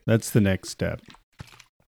good thing. That's the next step.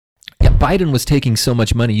 Yeah, Biden was taking so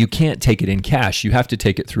much money, you can't take it in cash. You have to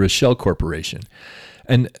take it through a shell corporation.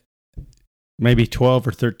 And maybe 12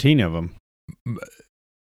 or 13 of them.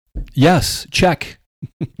 Yes, check.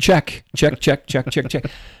 Check.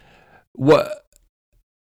 What?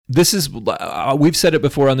 This is, we've said it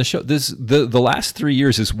before on the show. The last 3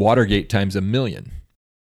 years is Watergate times 1,000,000.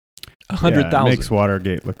 100,000. It makes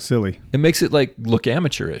Watergate look silly. It makes it look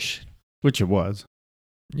amateurish. Which it was.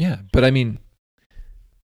 Yeah, but I mean,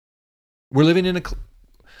 we're living in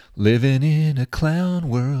a clown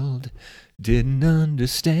world. Didn't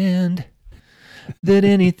understand that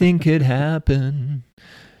anything could happen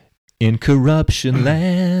in corruption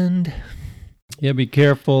land. Yeah, be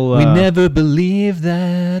careful. We never believed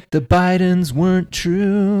that the Bidens weren't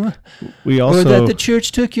true. Or that the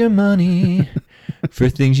church took your money for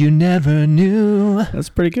things you never knew. That's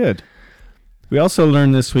pretty good. We also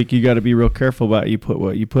learned this week you got to be real careful about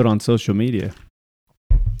what you put on social media.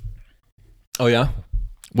 Oh yeah?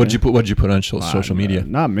 What'd you put on social media?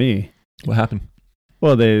 Not me. What happened?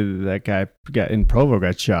 Well, that guy in Provo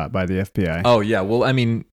got shot by the FBI. Oh yeah. Well, I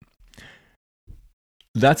mean,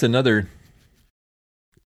 that's another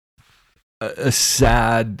a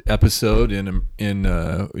sad episode in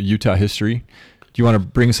Utah history. Do you want to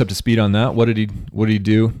bring us up to speed on that? What did he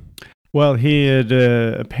do? Well, he had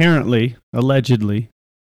allegedly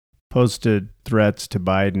posted threats to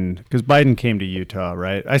Biden because Biden came to Utah,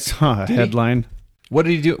 right? I saw a headline. What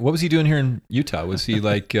did he do? What was he doing here in Utah? Was he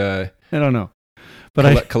like I don't know,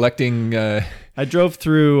 but collecting? I drove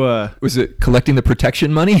through. Was it collecting the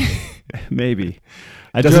protection money? Maybe.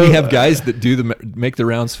 Doesn't he have guys that make the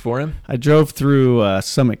rounds for him? I drove through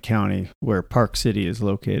Summit County, where Park City is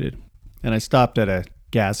located, and I stopped at a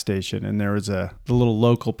gas station, and there was the little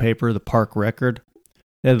local paper, the Park Record.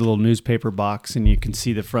 They had a little newspaper box, and you can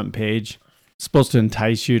see the front page. It's supposed to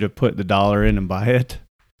entice you to put the dollar in and buy it.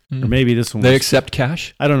 Or maybe this one They accept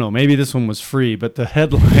cash? I don't know. Maybe this one was free, but the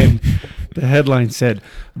headline said,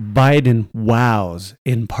 Biden wows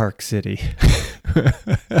in Park City.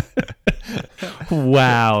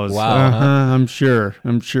 Wows. Wow. I'm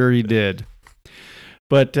sure he did.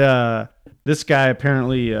 But this guy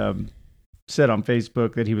apparently said on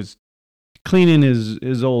Facebook that he was cleaning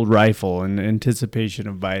his old rifle in anticipation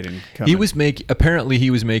of Biden coming. He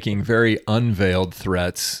was making very unveiled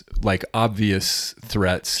threats, like obvious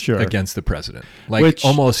threats against the president, like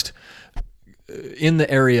almost in the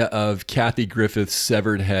area of Kathy Griffith's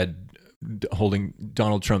severed head, holding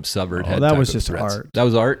Donald Trump's severed head. That was just threats. art. That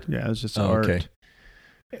was art? Yeah, it was just art. Okay.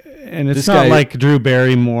 And it's not like Drew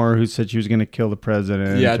Barrymore who said she was going to kill the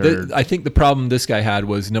president. Yeah, I think the problem this guy had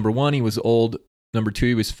was, number one, he was old. Number two,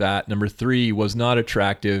 he was fat. Number three, he was not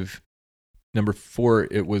attractive. Number four,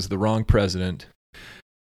 it was the wrong president.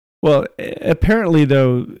 Well, apparently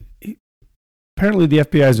the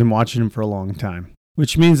FBI has been watching him for a long time,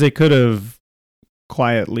 which means they could have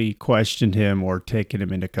quietly questioned him or taken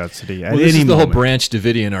him into custody at any moment. This is the whole Branch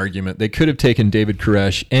Davidian argument. They could have taken David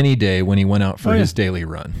Koresh any day when he went out for his daily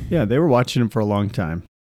run. Yeah, they were watching him for a long time.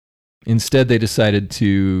 Instead, they decided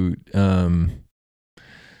to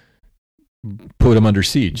put him under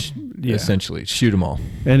siege, essentially. Shoot them all.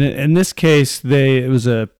 And in this case, it was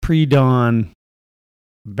a pre-dawn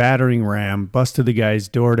battering ram, busted the guy's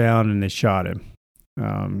door down, and they shot him.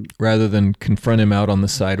 Rather than confront him out on the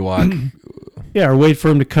sidewalk. Yeah, or wait for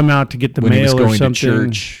him to come out to get the mail or something. When he was going to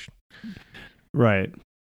church. Right.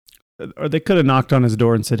 Or they could have knocked on his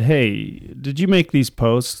door and said, "Hey, did you make these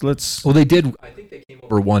posts? Well, they did. I think they came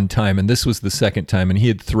over one time, and this was the second time, and he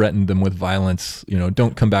had threatened them with violence.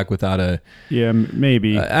 Don't come back without a... Yeah,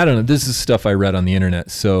 maybe. I don't know. This is stuff I read on the internet,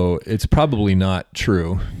 so it's probably not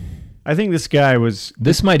true. I think this guy was...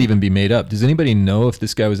 This might even be made up. Does anybody know if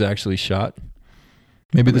this guy was actually shot?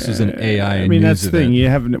 Maybe this was an AI news that's the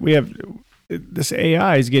event. thing. We have this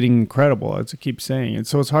AI is getting incredible, as I keep saying, and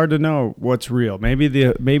so it's hard to know what's real. Maybe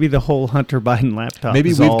the whole Hunter Biden laptop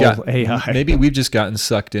is all AI. Maybe we've just gotten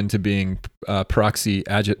sucked into being proxy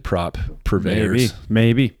agitprop purveyors.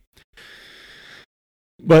 Maybe.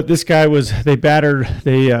 But this guy they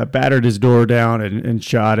battered his door down and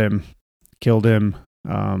shot him, killed him.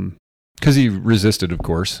 Because he resisted, of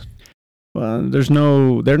course. Well,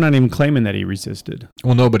 they're not even claiming that he resisted.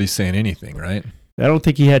 Well, nobody's saying anything, right? I don't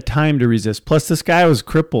think he had time to resist. Plus, this guy was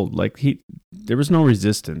crippled. There was no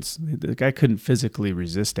resistance. The guy couldn't physically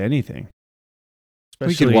resist anything.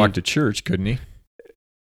 He could walk to church, couldn't he?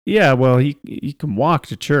 Yeah, well, he can walk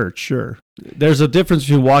to church, sure. There's a difference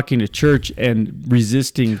between walking to church and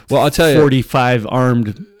resisting 45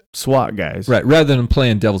 armed SWAT guys. Right. Rather than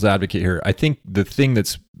playing devil's advocate here, I think the thing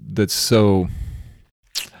that's so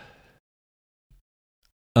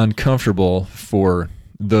uncomfortable for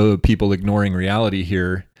the people ignoring reality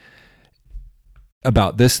here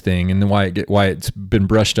about this thing and why it's been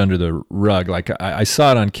brushed under the rug. Like I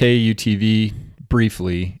saw it on KUTV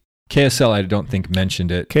briefly. KSL, I don't think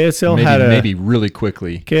mentioned it. Maybe really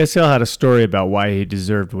quickly. KSL had a story about why he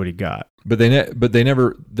deserved what he got. But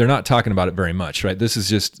they're not talking about it very much, right? This is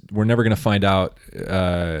just, we're never going to find out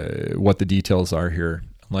what the details are here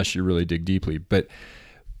unless you really dig deeply. But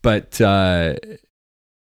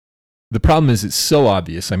the problem is it's so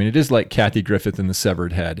obvious. I mean, it is like Kathy Griffith and the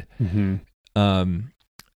severed head. Mm-hmm.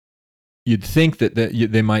 You'd think that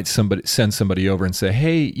they might send somebody over and say,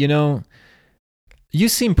 "Hey, you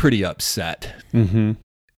seem pretty upset, mm-hmm.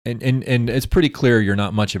 and it's pretty clear you're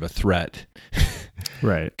not much of a threat.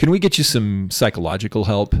 Right? Can we get you some psychological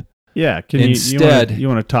help?" Yeah. Instead, you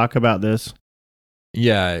want to talk about this?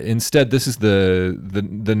 Yeah. Instead, this is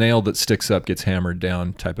the nail that sticks up gets hammered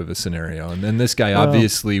down type of a scenario. And then this guy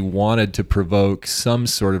obviously wanted to provoke some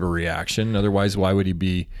sort of a reaction. Otherwise, why would he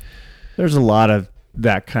be? There's a lot of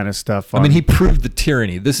that kind of stuff. I mean, he proved the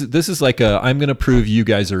tyranny. This is like I'm going to prove you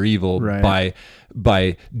guys are evil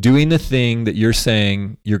by doing the thing that you're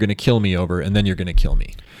saying you're going to kill me over, and then you're going to kill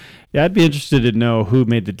me. Yeah, I'd be interested to know who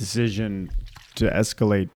made the decision to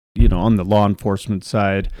escalate, on the law enforcement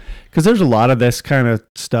side, because there's a lot of this kind of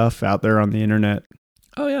stuff out there on the internet.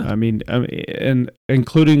 Oh yeah. I mean, and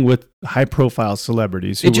including with high-profile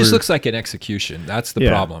celebrities. It just looks like an execution. That's the Yeah.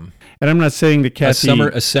 problem. And I'm not saying that Kathy.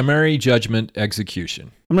 A summary judgment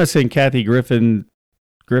execution. I'm not saying Kathy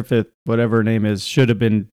Griffith, whatever her name is, should have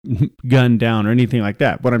been gunned down or anything like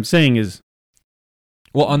that. What I'm saying is,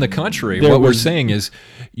 Well, on the contrary, There what we're was- saying is,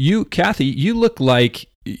 Kathy, you look like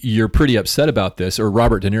you're pretty upset about this, or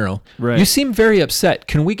Robert De Niro. Right. You seem very upset.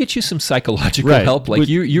 Can we get you some psychological Right. help? Like Would-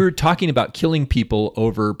 you're talking about killing people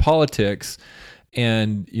over politics,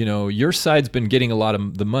 and your side's been getting a lot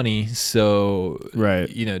of the money. So, Right.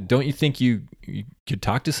 don't you think you could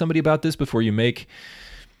talk to somebody about this before you make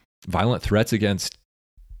violent threats against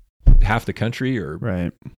half the country? Or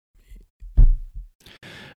right.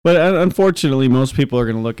 But unfortunately, most people are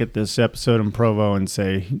going to look at this episode in Provo and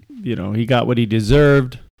say, he got what he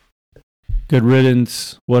deserved. Good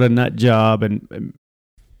riddance. What a nut job. And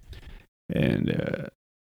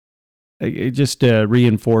it just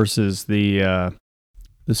reinforces the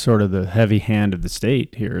sort of the heavy hand of the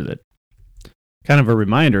state here. That kind of a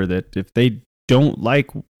reminder that if they don't like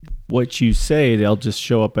what you say, they'll just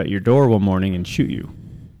show up at your door one morning and shoot you.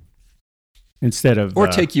 Instead of or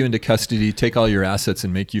take you into custody, take all your assets,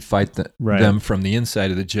 and make you fight Right. them from the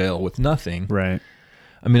inside of the jail with nothing. right.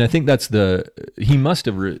 I mean, I think that's he must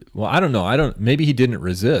have. I don't know. Maybe he didn't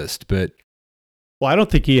resist, but Well, I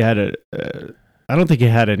don't think he had I don't think he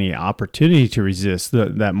had any opportunity to resist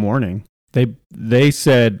that morning. They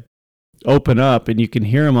said, "Open up," and you can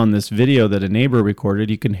hear him on this video that a neighbor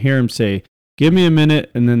recorded. You can hear him say, "Give me a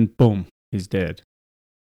minute," and then boom, he's dead.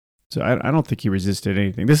 So I don't think he resisted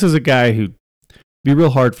anything. This is a guy who be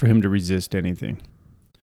real hard for him to resist anything.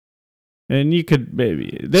 And you could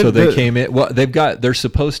maybe they came in. Well, they're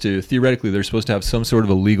supposed to have some sort of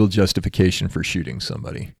a legal justification for shooting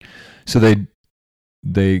somebody. So they're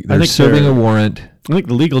think serving they're- a warrant. I think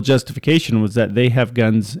the legal justification was that they have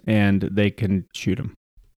guns and they can shoot him.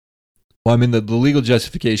 Well, I mean, the legal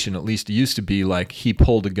justification at least used to be like he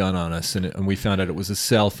pulled a gun on us, and we found out it was a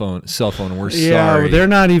cell phone. And we're sorry. They're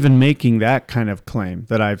not even making that kind of claim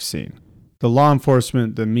that I've seen. The law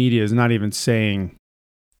enforcement, the media is not even saying.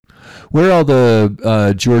 Where are all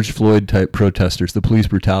the George Floyd type protesters, the police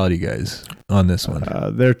brutality guys on this one?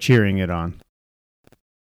 They're cheering it on.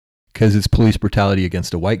 Because it's police brutality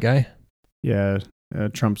against a white guy? Yeah,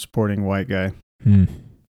 Trump supporting white guy. Hmm.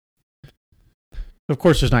 Of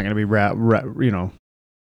course, there's not going to be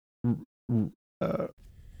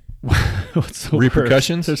what's the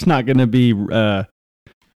Repercussions? Word? There's not going to be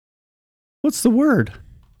what's the word?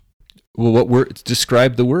 Well, what word?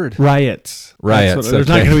 Describe the word. Riots. Riots, There's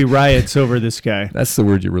not okay. going to be riots over this guy. That's the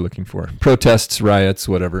word you were looking for. Protests, riots,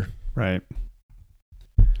 whatever. Right.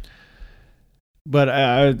 But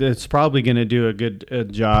it's probably going to do a good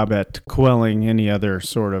job at quelling any other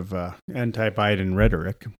sort of anti-Biden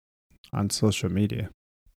rhetoric on social media.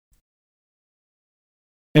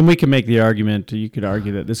 And we can make the argument, you could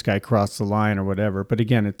argue that this guy crossed the line or whatever, but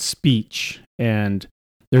again, it's speech, and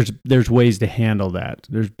there's ways to handle that.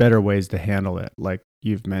 There's better ways to handle it, like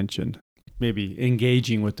you've mentioned. Maybe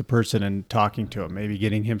engaging with the person and talking to him, maybe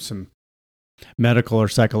getting him some medical or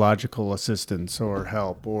psychological assistance or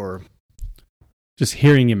help, or just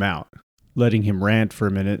hearing him out, letting him rant for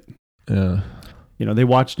a minute. Yeah. They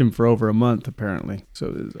watched him for over a month, apparently.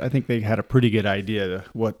 So I think they had a pretty good idea of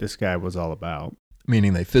what this guy was all about.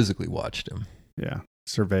 Meaning they physically watched him. Yeah,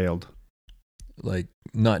 surveilled. Like,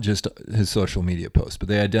 not just his social media posts, but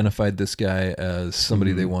they identified this guy as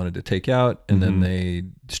somebody they wanted to take out, and then they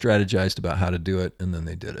strategized about how to do it, and then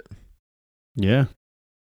they did it. Yeah,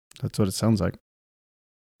 that's what it sounds like.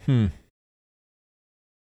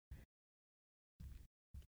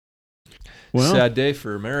 Well, Sad day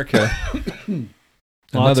for America.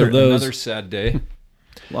 Lots of those. Another sad day.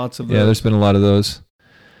 lots of Yeah, there's been a lot of those.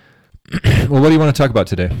 Well, what do you want to talk about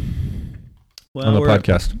today on the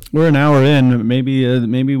podcast? We're an hour in. Maybe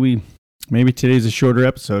today's a shorter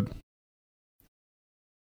episode.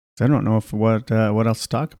 I don't know what else to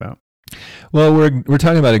talk about. Well, we're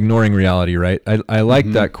talking about ignoring reality, right? I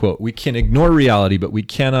like that quote. We can ignore reality, but we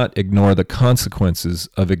cannot ignore the consequences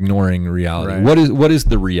of ignoring reality. Right. What is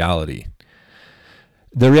the reality?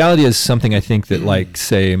 The reality is something I think that, like,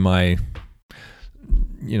 say some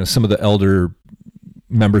of the elder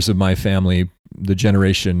members of my family, the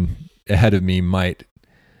generation ahead of me, might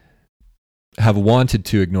have wanted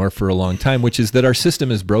to ignore for a long time, which is that our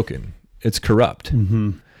system is broken. It's corrupt.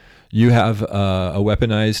 Mm-hmm. You have a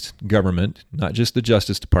weaponized government, not just the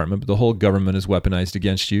Justice Department, but the whole government is weaponized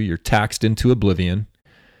against you. You're taxed into oblivion,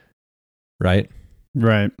 right?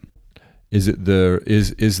 Right. Is it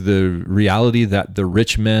the reality that the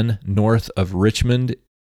rich men north of Richmond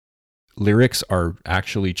lyrics are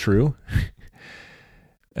actually true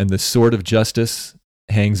and the sword of justice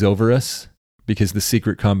hangs over us because the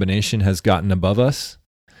secret combination has gotten above us.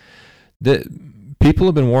 People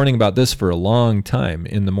have been warning about this for a long time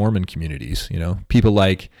in the Mormon communities. People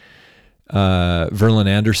like Verlin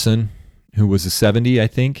Anderson, who was a 70, I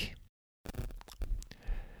think.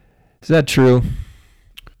 Is that true?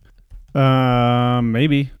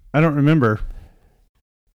 Maybe. I don't remember.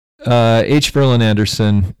 H. Verlin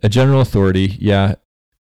Anderson, a general authority. Yeah.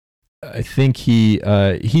 I think he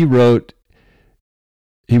wrote,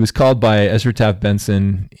 he was called by Ezra Taft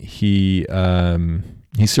Benson. He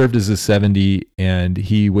served as a 70, and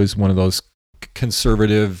he was one of those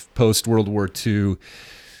conservative post-World War II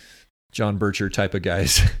John Bircher type of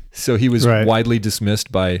guys. So he was widely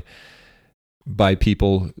dismissed by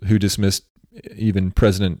people who dismissed even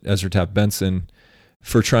President Ezra Taft Benson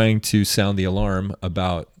for trying to sound the alarm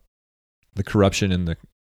about the corruption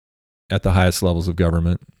at the highest levels of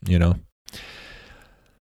government,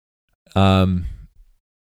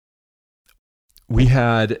 we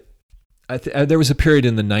had, there was a period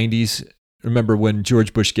in the 90s. Remember when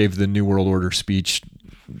George Bush gave the New World Order speech?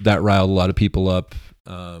 That riled a lot of people up.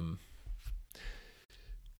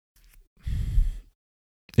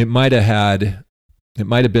 It might have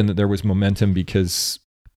been that there was momentum because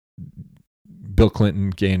Bill Clinton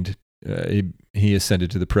gained, he ascended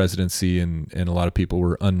to the presidency, and a lot of people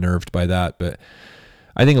were unnerved by that. But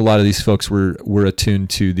I think a lot of these folks were attuned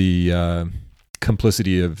to the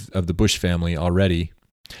complicity of the Bush family already.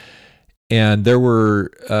 And there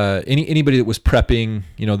were anybody that was prepping,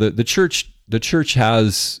 the church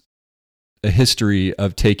has a history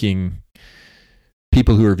of taking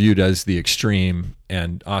people who are viewed as the extreme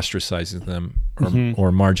and ostracizing them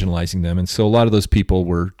or marginalizing them. And so a lot of those people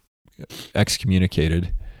were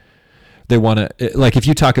excommunicated. They want to, like, if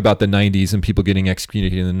you talk about the 90s and people getting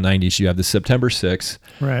excommunicated in the 90s, you have the September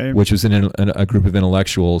 6th, which was a group of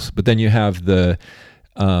intellectuals. But then you have the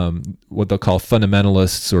what they'll call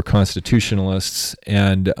fundamentalists or constitutionalists,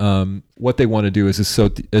 and what they want to do is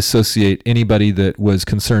associate anybody that was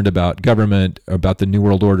concerned about government, about the New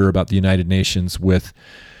World Order, about the United Nations with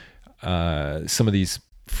some of these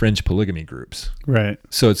fringe polygamy groups. Right.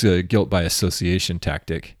 So it's a guilt by association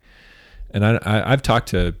tactic. And I've talked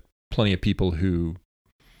to plenty of people who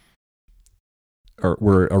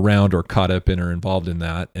were around or caught up in or involved in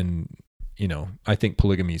that, and I think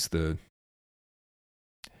polygamy is the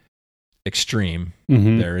extreme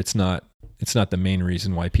there. It's not the main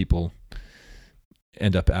reason why people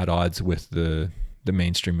end up at odds with the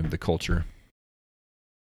mainstream of the culture,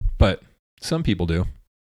 but some people do.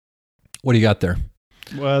 What do you got there?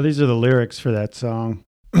 Well, these are the lyrics for that song.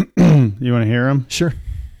 You want to hear them? Sure.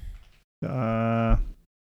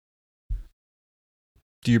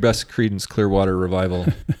 Do your best Creedence Clearwater Revival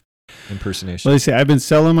impersonation. Well, they say, I've been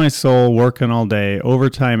selling my soul, working all day,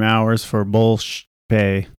 overtime hours for bullshit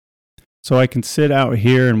pay. So I can sit out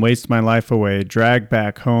here and waste my life away, drag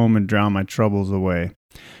back home and drown my troubles away.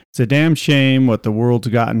 It's a damn shame what the world's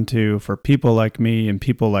gotten to for people like me and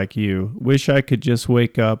people like you. Wish I could just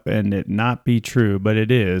wake up and it not be true, but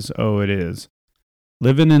it is. Oh, it is.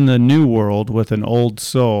 Living in the new world with an old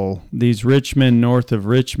soul. These rich men north of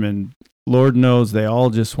Richmond, Lord knows they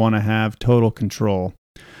all just want to have total control.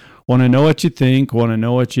 Want to know what you think, want to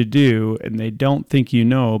know what you do, and they don't think you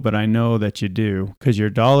know, but I know that you do, because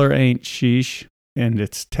your dollar ain't sheesh, and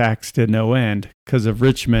it's taxed to no end, because of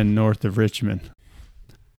Richmond north of Richmond.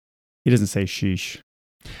 He doesn't say sheesh.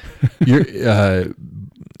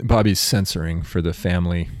 Bobby's censoring for the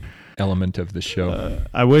family element of the show.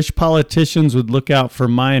 I wish politicians would look out for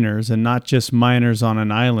minors, and not just minors on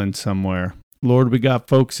an island somewhere. Lord, we got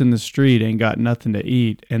folks in the street ain't got nothing to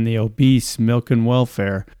eat, and the obese milking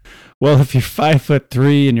welfare. Well, if you're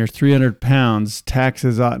 5'3" and you're 300 pounds,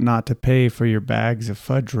 taxes ought not to pay for your bags of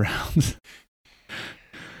fudge rounds.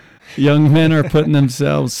 Young men are putting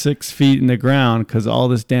themselves 6 feet in the ground because all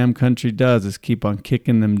this damn country does is keep on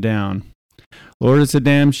kicking them down. Lord, it's a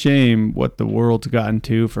damn shame what the world's gotten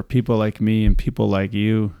to for people like me and people like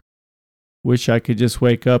you. Wish I could just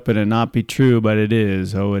wake up and it not be true, but it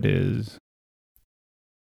is. Oh, it is.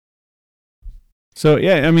 So,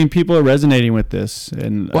 yeah, I mean, people are resonating with this.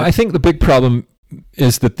 And well, I think the big problem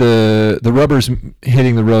is that the rubber's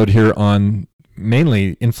hitting the road here on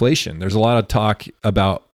mainly inflation. There's a lot of talk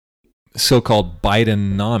about so-called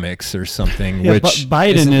Bidenomics or something, yeah, which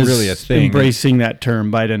Biden isn't is really a thing. Embracing that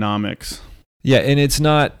term, Bidenomics. Yeah, and it's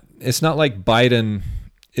not like Biden.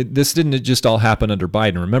 This didn't just all happen under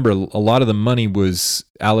Biden. Remember, a lot of the money was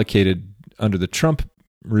allocated under the Trump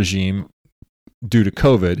regime due to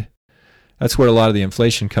COVID. That's where a lot of the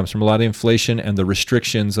inflation comes from. A lot of the inflation and the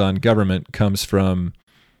restrictions on government comes from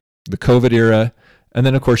the COVID era. And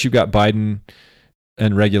then, of course, you've got Biden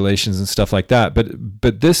and regulations and stuff like that.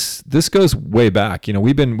 But this goes way back. You know,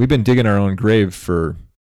 we've been digging our own grave for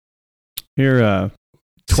Here,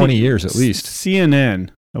 20 years at least.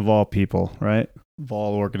 CNN, of all people, right? Of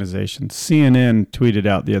all organizations. CNN tweeted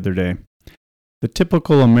out the other day, the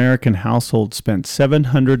typical American household spent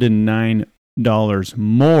 $709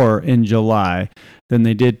 more in July than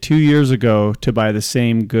they did 2 years ago to buy the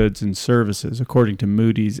same goods and services, according to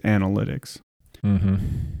Moody's Analytics. Mm-hmm.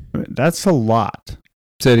 That's a lot.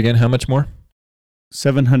 Say it again. How much more?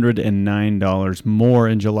 $709 more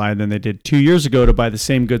in July than they did 2 years ago to buy the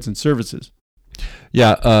same goods and services.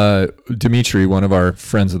 Yeah, Dimitri, one of our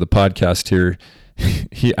friends of the podcast here,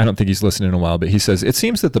 I don't think he's listened in a while, but he says, it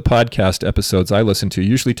seems that the podcast episodes I listen to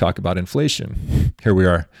usually talk about inflation. Here we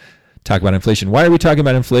are, talk about inflation. Why are we talking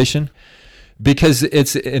about inflation? Because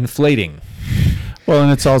it's inflating. Well,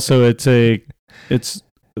 and it's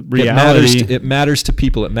reality. It matters to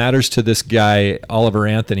people. It matters to this guy, Oliver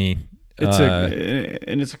Anthony.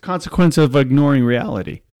 It's a consequence of ignoring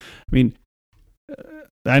reality. I mean,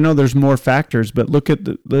 I know there's more factors, but look at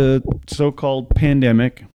the so-called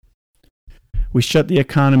pandemic. We shut the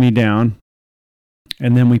economy down,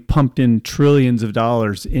 and then we pumped in trillions of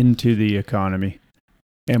dollars into the economy.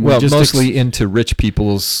 And we just mostly into rich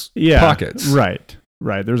people's pockets. Right.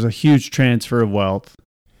 There's a huge transfer of wealth.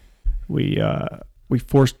 We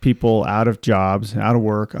forced people out of jobs, out of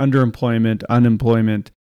work, underemployment,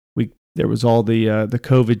 unemployment. There was all the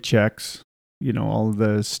COVID checks, you know, all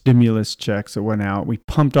the stimulus checks that went out. We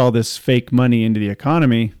pumped all this fake money into the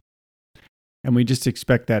economy, and we just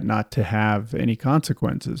expect that not to have any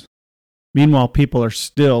consequences. Meanwhile,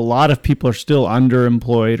 a lot of people are still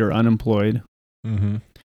underemployed or unemployed. Mm-hmm.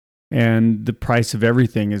 And the price of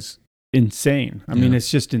everything is insane. I mean,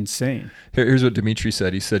 it's just insane. Here's what Dimitri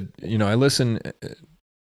said. He said, you know, I listen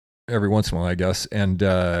every once in a while, I guess, and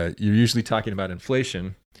you're usually talking about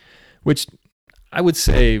inflation, which I would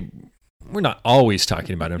say we're not always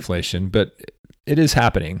talking about inflation, but it is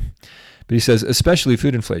happening. But he says, especially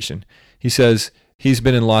food inflation. He says he's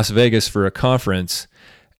been in Las Vegas for a conference,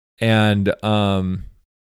 and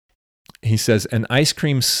he says an ice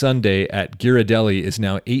cream sundae at Ghirardelli is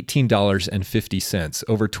now $18.50,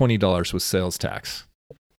 over $20 with sales tax.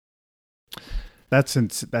 That's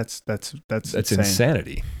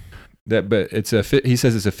insanity. But he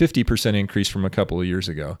says it's a 50% increase from a couple of years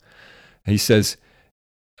ago. He says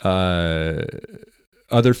other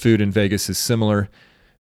food in Vegas is similar,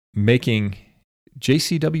 making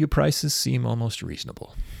JCW prices seem almost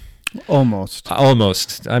reasonable. Almost. I'm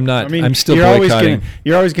not. I mean, I'm still you're boycotting.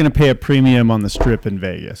 You're always going to pay a premium on the strip in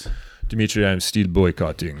Vegas. Dimitri, I'm still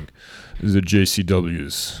boycotting the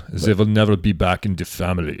JCWs. They will never be back in the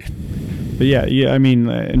family. But yeah. I mean,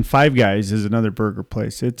 and Five Guys is another burger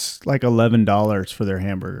place. It's like $11 for their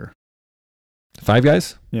hamburger. Five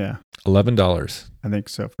Guys? Yeah. $11. I think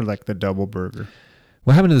so, for like the double burger.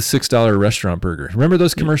 What happened to the $6 restaurant burger? Remember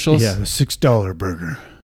those commercials? Yeah, the $6 burger.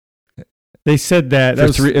 They said that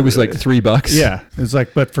it was like $3. Yeah, it's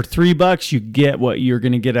like, but for $3, you get what you're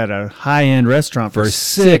going to get at a high-end restaurant for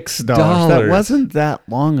 $6. That wasn't that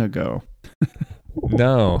long ago.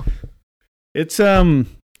 No, it's not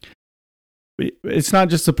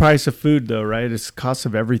just the price of food though, right? It's the cost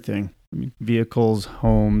of everything. I mean, vehicles,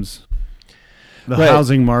 homes, the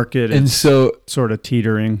housing market, and so sort of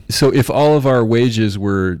teetering. So, if all of our wages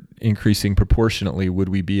were increasing proportionately, would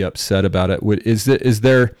we be upset about it?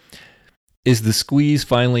 Is the squeeze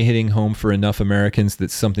finally hitting home for enough Americans that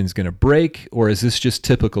something's going to break, or is this just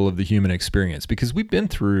typical of the human experience? Because we've been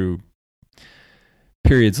through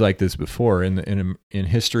periods like this before in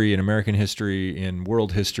history, in American history, in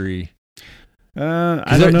world history.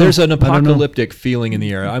 I don't know. There's an apocalyptic feeling in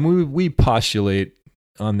the air. I mean, we postulate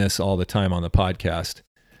on this all the time on the podcast.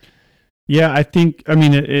 Yeah, I think. I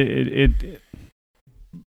mean, it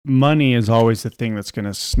money is always the thing that's going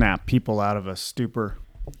to snap people out of a stupor.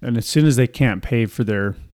 And as soon as they can't pay for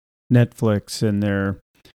their Netflix and their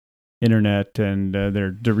internet and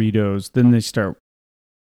their Doritos, then they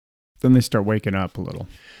start waking up a little.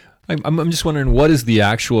 I'm just wondering, what is the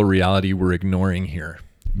actual reality we're ignoring here?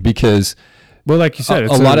 Because, well, like you said,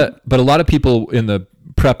 a lot of people in the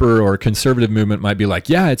prepper or conservative movement might be like,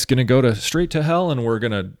 yeah, it's going to go straight to hell, and we're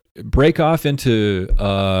going to break off into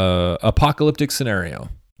apocalyptic scenario,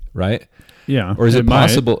 right? Yeah. Or is it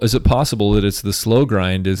possible? Is it possible that it's the slow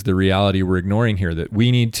grind is the reality we're ignoring here? That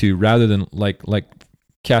we need to, rather than like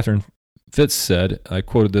Catherine Fitz said, I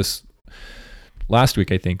quoted this last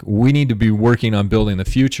week, I think we need to be working on building the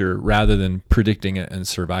future rather than predicting it and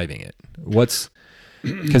surviving it.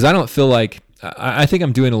 Because I don't feel like, I think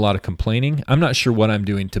I'm doing a lot of complaining. I'm not sure what I'm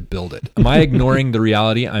doing to build it. Am I ignoring the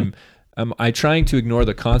reality? Am I trying to ignore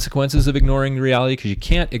the consequences of ignoring the reality? Because you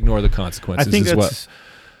can't ignore the consequences, I think is what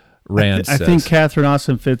Rand I says. think Catherine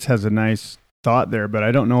Austin Fitts has a nice thought there, but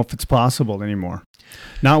I don't know if it's possible anymore.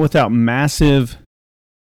 Not without massive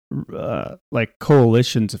like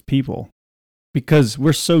coalitions of people, because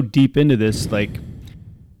we're so deep into this. Like,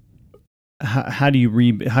 how do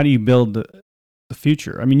you build the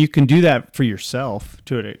future? I mean, you can do that for yourself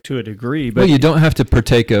to a degree, but well, you don't have to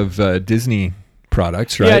partake of Disney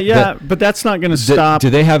products, right? Yeah, but that's not going to stop. Do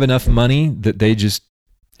they have enough money that they just?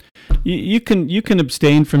 You can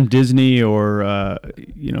abstain from Disney or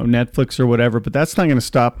Netflix or whatever, but that's not going to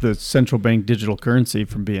stop the central bank digital currency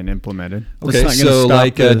from being implemented. That's Okay, not gonna so stop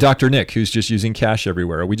like the- Dr. Nick, who's just using cash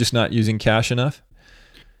everywhere. Are we just not using cash enough?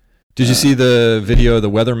 Did you see the video of the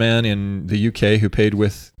weatherman in the UK who paid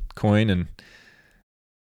with coin? And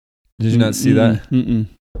did you not see that? Mm-mm.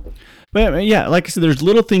 But yeah, like I said, there's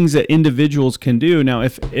little things that individuals can do. Now,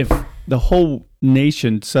 if the whole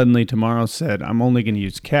nation suddenly tomorrow said, I'm only going to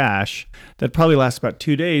use cash, that probably lasts about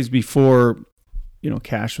 2 days before,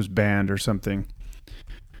 cash was banned or something.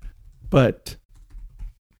 But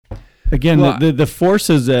again, Well, the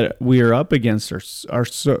forces that we are up against are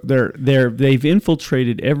so they've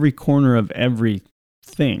infiltrated every corner of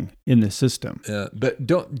everything in the system. But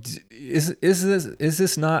is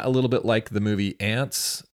this not a little bit like the movie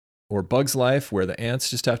Ants or Bug's Life, where the ants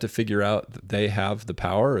just have to figure out that they have the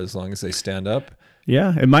power as long as they stand up?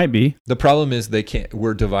 Yeah, it might be. The problem is they can't.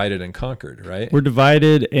 We're divided and conquered, right? We're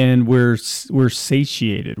divided and we're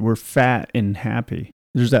satiated. We're fat and happy.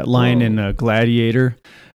 There's that line in Gladiator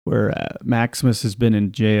where Maximus has been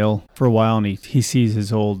in jail for a while, and he sees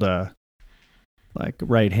his old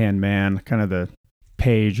right hand man, kind of the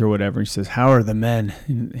page or whatever. He says, "How are the men?"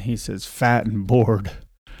 And he says, "Fat and bored."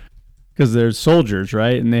 Because they're soldiers,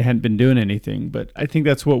 right? And they hadn't been doing anything. But I think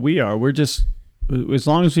that's what we are. We're just, as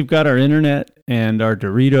long as we've got our internet and our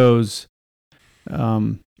Doritos,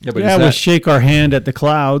 we'll shake our hand at the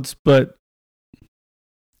clouds. But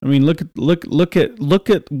I mean, look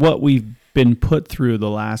at what we've been put through the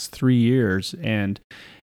last 3 years, and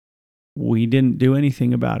we didn't do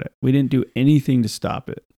anything about it. We didn't do anything to stop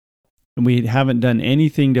it, and we haven't done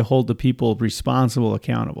anything to hold the people responsible,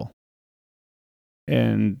 accountable.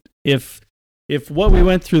 And if what we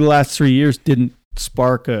went through the last 3 years didn't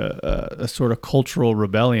spark a sort of cultural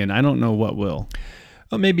rebellion, I don't know what will.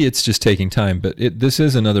 Well, maybe it's just taking time, but this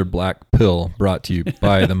is another black pill brought to you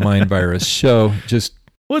by the Mind Virus Show. Just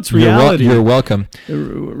What's reality? You're welcome.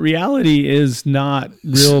 Reality is not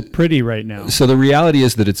real pretty right now. So the reality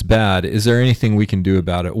is that it's bad. Is there anything we can do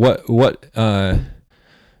about it? What we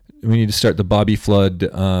need to start the Bobby Flood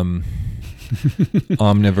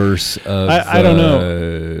omniverse of I don't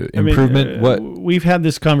know. improvement. What we've had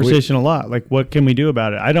this conversation a lot. Like, what can we do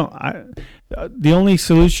about it? The only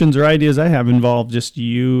solutions or ideas I have involve just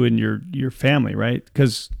you and your family, right?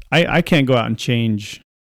 Because I can't go out and change.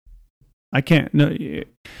 I can't.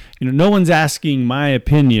 No one's asking my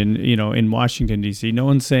opinion. In Washington D.C., no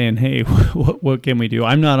one's saying, "Hey, what can we do?"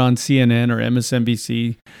 I'm not on CNN or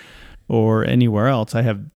MSNBC or anywhere else. I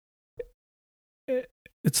have.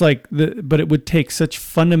 It's like but it would take such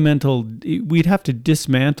fundamental. We'd have to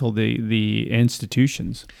dismantle the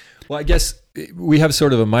institutions. Well, I guess we have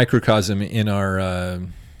sort of a microcosm in our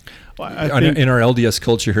in our LDS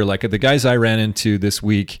culture here. Like the guys I ran into this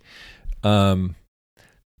week,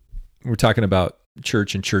 we're talking about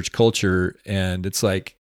church and church culture, and it's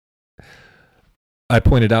like I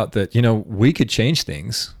pointed out that we could change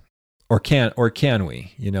things, or can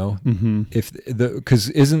we? Mm-hmm. Because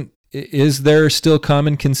is there still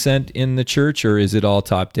common consent in the church, or is it all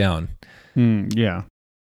top down? Yeah.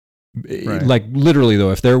 Right. Like literally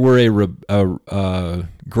though, if there were a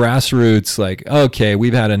grassroots, like, okay,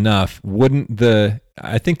 we've had enough,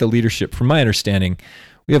 I think the leadership, from my understanding,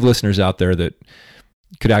 we have listeners out there that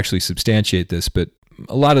could actually substantiate this, but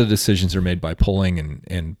a lot of the decisions are made by polling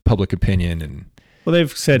and public opinion and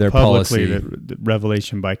they've said their publicly policy. that the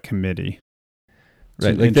revelation by committee. It's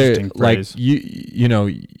right, an like they're interesting like phrase.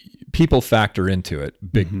 people factor into it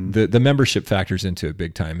big. Mm-hmm. The membership factors into it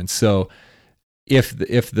big time, and so if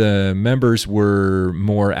the members were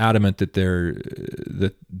more adamant that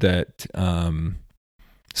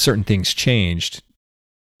certain things changed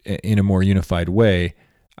in a more unified way,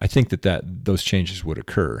 I think that those changes would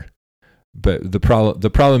occur. But the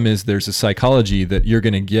problem is there's a psychology that you're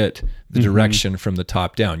going to get the direction from the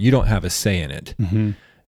top down. You don't have a say in it.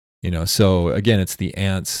 Mm-hmm. So again, it's the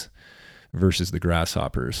ants versus the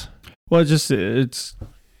grasshoppers. Well, it's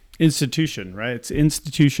institution, right? It's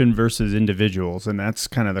institution versus individuals, and that's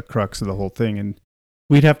kind of the crux of the whole thing. And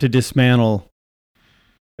we'd have to dismantle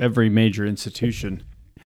every major institution.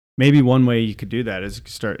 Maybe one way you could do that is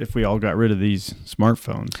start if we all got rid of these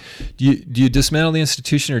smartphones. Do you dismantle the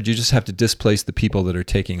institution, or do you just have to displace the people that are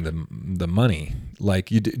taking the money?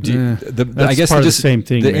 Like I guess part of the same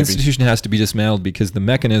thing. The maybe. institution has to be dismantled because the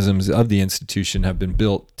mechanisms of the institution have been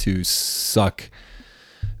built to suck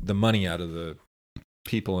the money out of the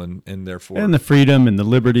people, and therefore and the freedom and the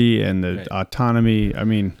liberty and the Right. autonomy. I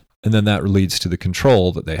mean, and then that leads to the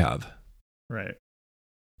control that they have. right.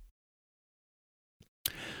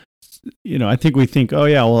 I think we think, oh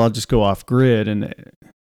yeah, well, I'll just go off grid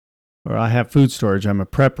or I have food storage. I'm a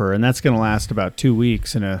prepper, and that's going to last about 2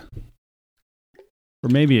 weeks or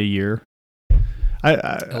maybe a year.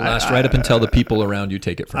 It'll last right up until the people around you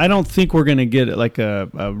take it from I don't think we're going to get like a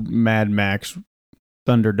Mad Max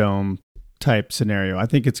Thunderdome type scenario. I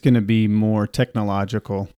think it's going to be more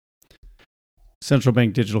technological. Central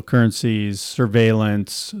bank digital currencies,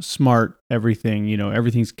 surveillance, smart everything,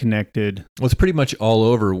 everything's connected. Well, it's pretty much all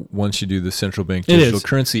over once you do the central bank It digital is.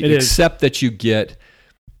 currency, It is. except that you get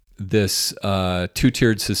this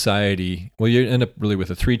two-tiered society. Well, you end up really with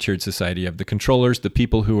a three-tiered society. You have the controllers, the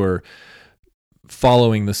people who are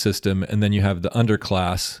following the system, and then you have the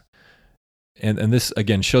underclass. And this,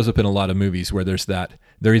 again, shows up in a lot of movies where there's that.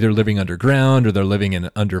 They're either living underground, or they're living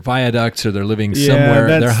under viaducts, or they're living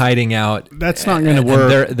somewhere. They're hiding out. That's not going to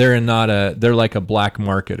work. They're like a black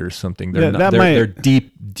market or something. They're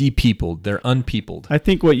de-peopled. They're unpeopled. I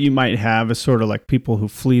think what you might have is sort of like people who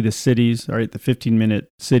flee the cities, all right, the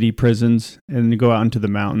 15-minute city prisons, and go out into the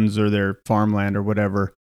mountains or their farmland or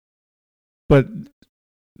whatever. But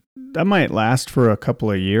that might last for a couple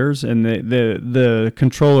of years, and the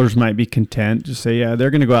controllers might be content. Just say, yeah, they're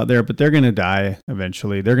going to go out there, but they're going to die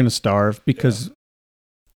eventually. They're going to starve because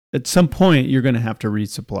at some point you're going to have to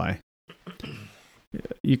resupply.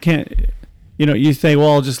 You can't, you say,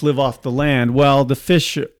 well, I'll just live off the land. Well, the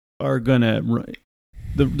fish are going to,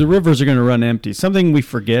 the rivers are going to run empty. Something we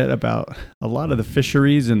forget about a lot of the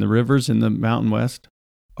fisheries and the rivers in the Mountain West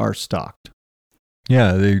are stocked.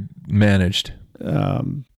 Yeah, they managed.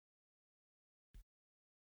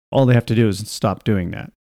 All they have to do is stop doing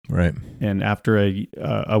that. Right. And after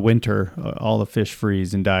a winter, all the fish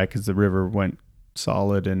freeze and die because the river went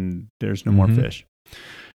solid and there's no more fish.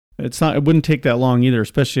 It wouldn't take that long either,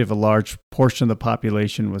 especially if a large portion of the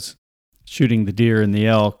population was shooting the deer and the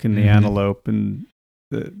elk and the antelope, and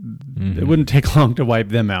it wouldn't take long to wipe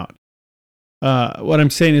them out. What I'm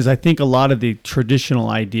saying is I think a lot of the traditional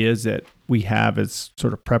ideas that we have as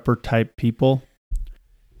sort of prepper type people,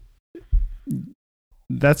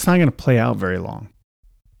 that's not going to play out very long.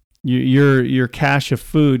 Your cache of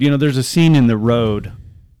food, there's a scene in The Road,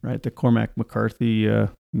 right? The Cormac McCarthy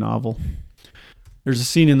novel. There's a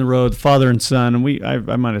scene in The Road, father and son, and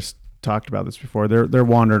I might have talked about this before. They're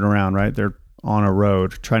wandering around, right? They're on a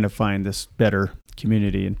road trying to find this better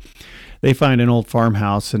community, and they find an old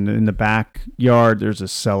farmhouse, and in the backyard there's a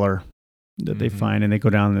cellar that they find, and they go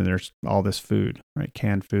down and there's all this food, right?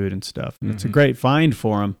 Canned food and stuff, and it's a great find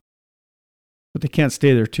for them. But they can't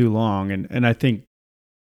stay there too long. And I think,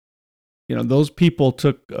 those people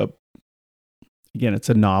took again, it's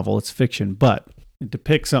a novel, it's fiction, but it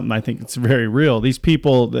depicts something I think it's very real. These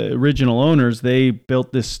people, the original owners, they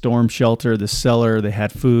built this storm shelter, this cellar, they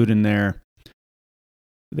had food in there.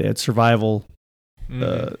 They had survival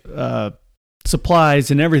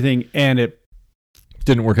supplies and everything, and it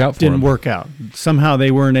didn't work out for them. Didn't work out. Somehow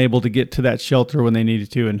they weren't able to get to that shelter when they needed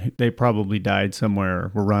to, and they probably died somewhere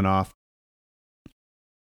or were run off.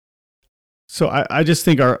 So I just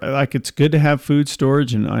think it's good to have food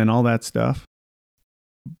storage and all that stuff,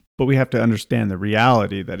 but we have to understand the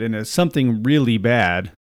reality that in something really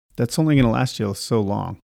bad, that's only going to last you so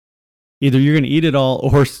long. Either you're going to eat it all,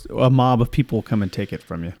 or a mob of people will come and take it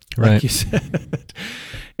from you, right? Like you said.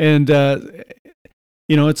 And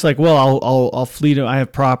it's like, well, I'll flee to. I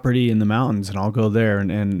have property in the mountains, and I'll go there,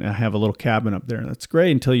 and I have a little cabin up there. That's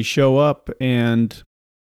great until you show up and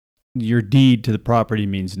your deed to the property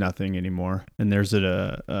means nothing anymore. And there's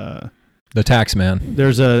the tax man.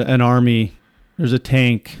 There's an army. There's a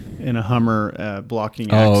tank and a Hummer blocking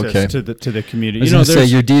access to the community. I was going to say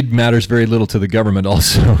your deed matters very little to the government.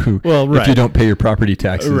 Also, if you don't pay your property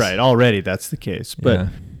taxes, right? Already, that's the case. But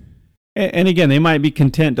and again, they might be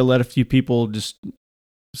content to let a few people just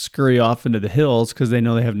scurry off into the hills because they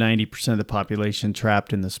know they have 90% of the population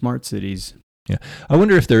trapped in the smart cities. Yeah, I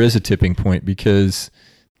wonder if there is a tipping point because.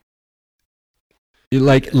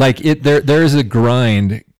 There is a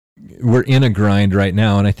grind we're in a grind right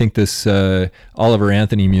now, and I think this Oliver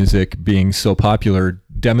Anthony music being so popular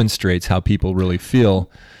demonstrates how people really feel.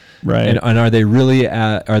 Right. And are they really?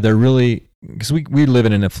 Are there really? Because we live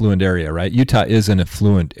in an affluent area, right? Utah is an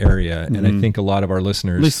affluent area, and I think a lot of our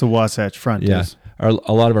listeners, At least the Wasatch Front is.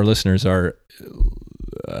 a lot of our listeners are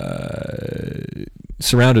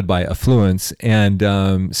surrounded by affluence, and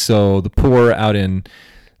so the poor out in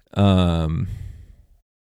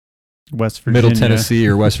West Virginia. Middle Tennessee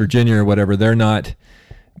or West Virginia or whatever, they're not,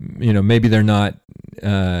 maybe they're not,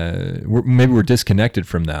 maybe we're disconnected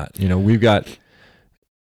from that. We've got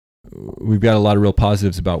a lot of real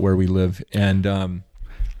positives about where we live. And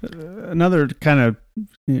another kind of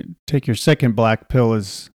take your second black pill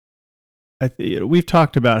is, we've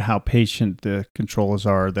talked about how patient the controllers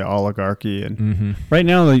are, the oligarchy, and right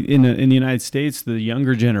now in the United States, the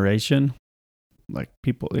younger generation, like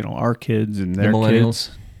people, our kids and their the millennials,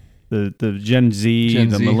 kids, the Gen Z,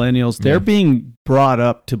 the millennials, they're being brought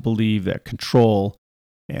up to believe that control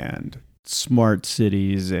and smart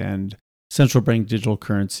cities and central bank digital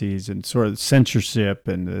currencies and sort of censorship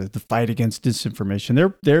and the fight against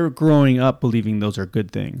disinformation, they're growing up believing those are good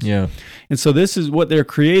things. Yeah. And so this is what they're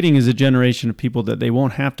creating, is a generation of people that they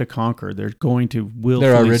won't have to conquer. They're going to willfully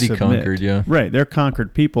They're already submit. conquered, yeah. Right. They're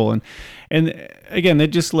conquered people. And again, they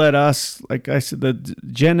just let us, like I said, the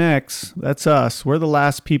Gen X, that's us. We're the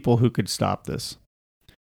last people who could stop this.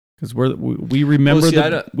 Because we remember I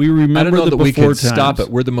don't know that we can stop it.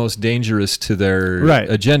 We're the most dangerous to their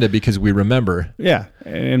agenda because we remember. Yeah,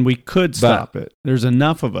 and we could stop it. There's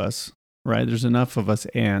enough of us, right? There's enough of us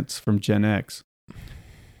ants from Gen X.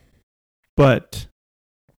 But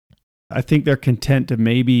I think they're content to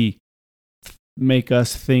maybe make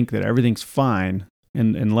us think that everything's fine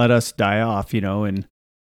and let us die off, in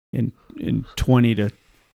 20 to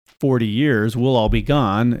 40 years, we'll all be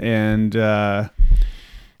gone. And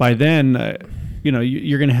by then,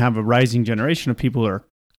 you're going to have a rising generation of people who are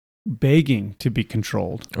begging to be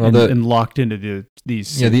controlled and locked into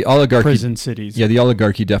these the oligarchy, prison cities. Yeah, the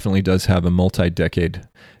oligarchy definitely does have a multi-decade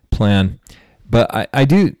plan. But I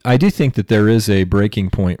do think that there is a breaking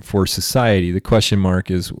point for society. The question mark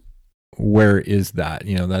is, where is that?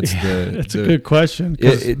 That's a good question.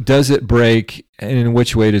 Does it break, and in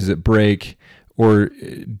which way does it break? Or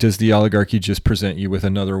does the oligarchy just present you with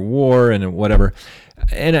another war and whatever?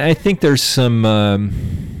 And I think there's some,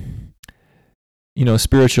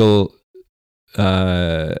 spiritual,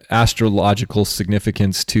 astrological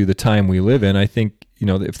significance to the time we live in. I think,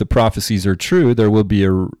 if the prophecies are true, there will be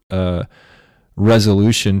a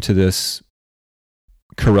resolution to this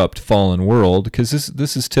corrupt, fallen world, because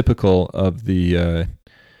this is typical of the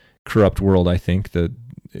corrupt world. I think that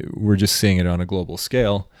we're just seeing it on a global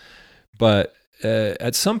scale, but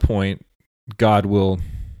at some point, God will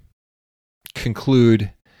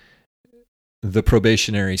conclude the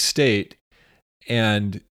probationary state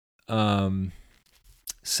and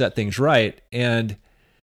set things right. And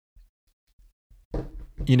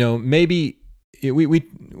maybe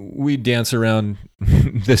we dance around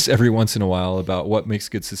this every once in a while about what makes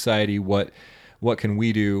good society, what can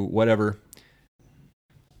we do, whatever.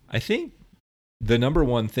 I think the number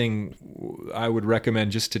one thing I would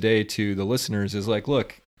recommend just today to the listeners is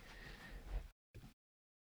look,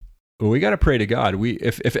 we got to pray to God.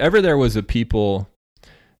 If ever there was a people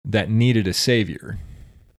that needed a savior,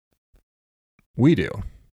 we do.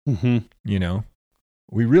 Mm-hmm.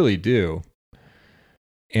 We really do.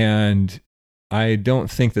 And I don't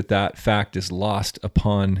think that fact is lost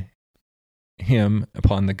upon him,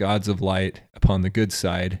 upon the gods of light, upon the good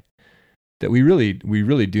side, that we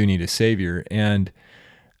really do need a savior. And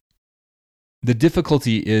the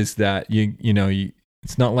difficulty is that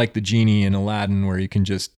it's not like the genie in Aladdin where you can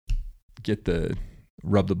just get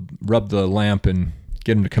rub the lamp and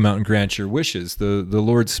get him to come out and grant your wishes. The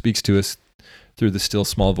Lord speaks to us through the still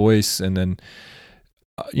small voice, and then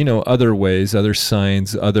other ways, other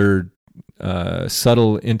signs, other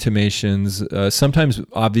subtle intimations, sometimes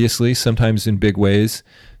obviously, sometimes in big ways.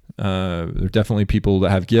 There are definitely people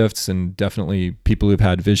that have gifts, and definitely people who've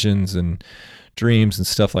had visions and dreams and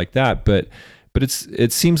stuff like that. But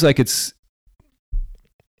it seems like it's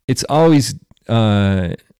always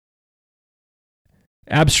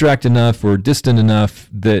abstract enough or distant enough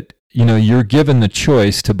that you're given the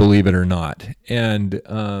choice to believe it or not. And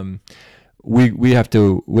we have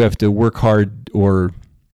to work hard, or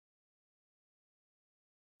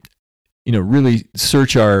really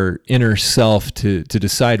search our inner self to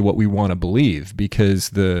decide what we want to believe, because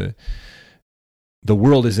the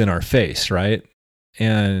world is in our face, right?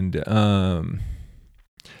 And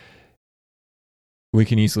we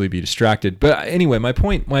can easily be distracted. But anyway, my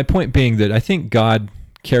point being that I think God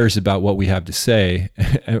cares about what we have to say,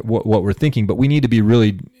 what we're thinking, but we need to be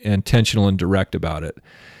really intentional and direct about it.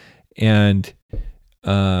 And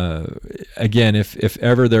again, if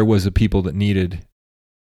ever there was a people that needed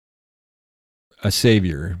a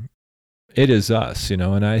savior, it is us,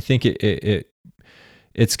 and I think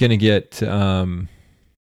it's going to get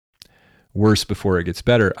worse before it gets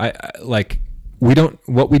better.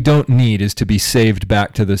 What we don't need is to be saved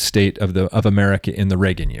back to the state of America in the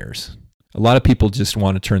Reagan years. A lot of people just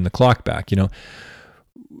want to turn the clock back,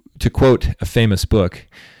 To quote a famous book,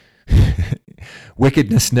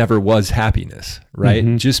 wickedness never was happiness, right?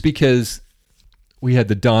 Mm-hmm. Just because we had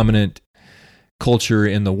the dominant culture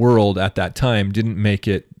in the world at that time didn't make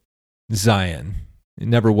it Zion. It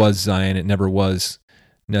never was Zion. It never was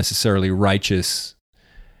necessarily righteous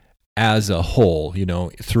as a whole,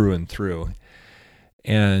 through and through.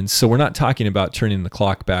 And so we're not talking about turning the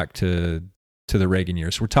clock back to the Reagan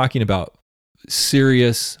years. We're talking about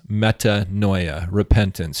serious metanoia,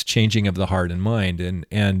 repentance, changing of the heart and mind.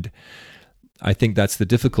 And I think that's the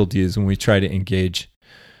difficulty, is when we try to engage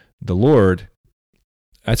the Lord,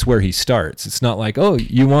 that's where he starts. It's not like, oh,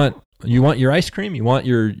 you want your ice cream? You want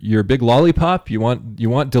your big lollipop? You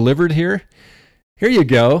want delivered here? Here you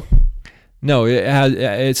go. No,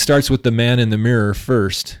 it starts with the man in the mirror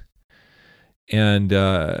first. And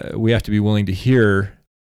we have to be willing to hear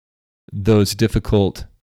those difficult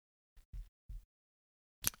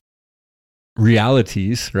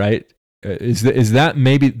realities, right? Is that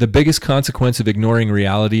maybe the biggest consequence of ignoring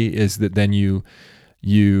reality, is that then you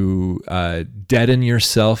deaden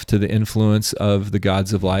yourself to the influence of the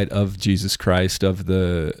gods of light, of Jesus Christ, of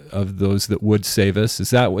those that would save us?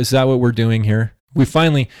 Is that what we're doing here? We've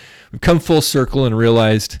come full circle and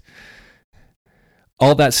realized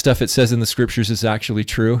all that stuff it says in the scriptures is actually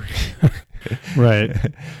true. Right.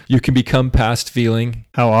 You can become past feeling.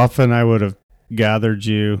 How often I would have gathered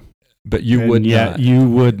you, but you would not. You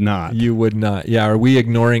would not. You would not. Yeah. Are we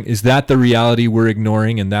ignoring? Is that the reality we're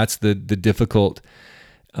ignoring? And that's the difficult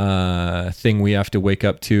thing we have to wake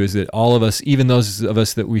up to, is that all of us, even those of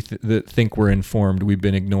us that that think we're informed, we've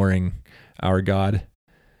been ignoring our God.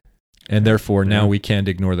 And therefore now we can't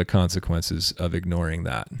ignore the consequences of ignoring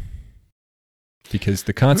that, because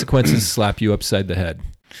the consequences slap you upside the head.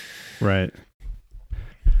 Right.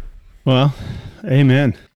 Well,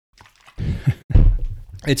 amen.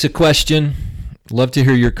 It's a question. Love to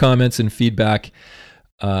hear your comments and feedback.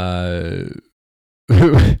 I'm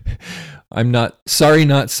not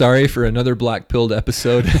sorry for another black-pilled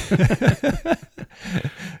episode.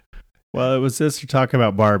 Well, it was this to talk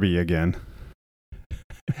about Barbie again.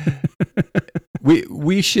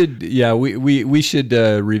 We should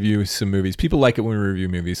review some movies. People like it when we review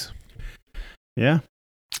movies. Yeah,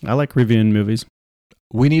 I like reviewing movies.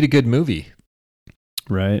 We need a good movie.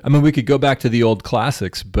 Right. I mean, we could go back to the old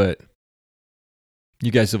classics, but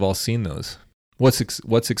you guys have all seen those.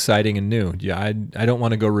 What's exciting and new? Yeah, I don't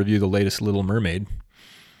want to go review the latest Little Mermaid.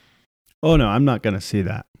 Oh no, I'm not going to see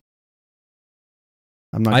that.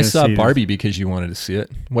 I saw Barbie because you wanted to see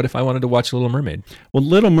it. What if I wanted to watch Little Mermaid? Well,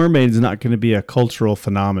 Little Mermaid is not going to be a cultural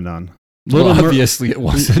phenomenon. Obviously it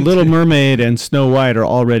wasn't. Little Mermaid and Snow White are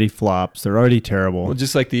already flops. They're already terrible. Well,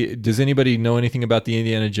 just like does anybody know anything about the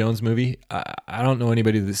Indiana Jones movie? I don't know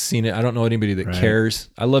anybody that's seen it. I don't know anybody that cares.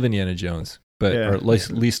 I love Indiana Jones, or at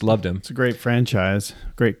least loved him. It's a great franchise,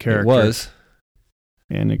 great character. It was.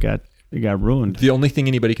 And it got ruined. The only thing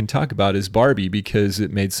anybody can talk about is Barbie because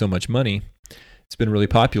it made so much money. It's been really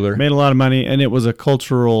popular. Made a lot of money, and it was a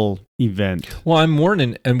cultural event. Well, I'm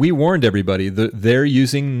warning, and we warned everybody that they're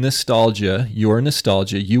using nostalgia, your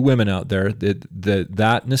nostalgia, you women out there,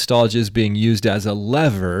 that nostalgia is being used as a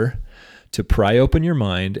lever to pry open your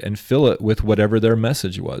mind and fill it with whatever their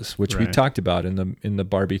message was, which we talked about in the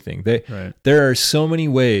Barbie thing. There are so many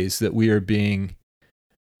ways that we are being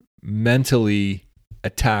mentally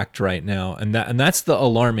attacked right now, and that's the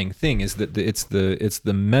alarming thing, is that it's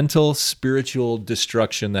the mental, spiritual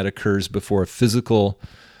destruction that occurs before physical,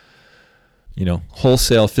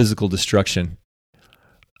 wholesale physical destruction.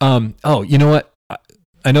 Oh, you know what?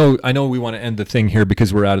 I know we want to end the thing here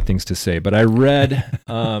because we're out of things to say, but I read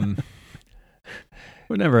we're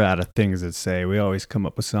never out of things to say. We always come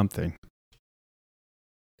up with something.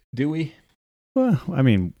 Do we? Well, I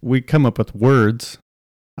mean, we come up with words.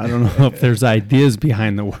 I don't know if there's ideas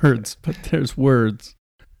behind the words, but there's words.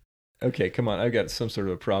 Okay, come on. I've got some sort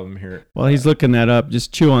of a problem here. Well, he's looking that up.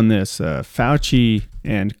 Just chew on this. Fauci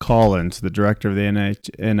and Collins, the director of the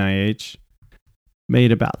NIH,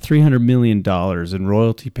 made about $300 million in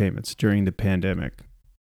royalty payments during the pandemic.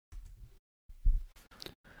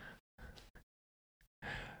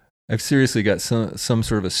 I've seriously got some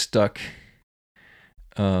sort of a stuck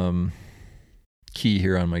key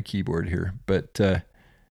here on my keyboard here, but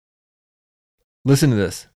listen to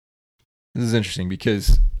this. This is interesting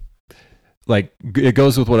because, like, it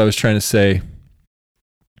goes with what I was trying to say.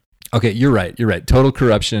 Okay, you're right. Total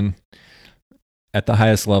corruption at the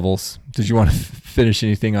highest levels. Did you want to finish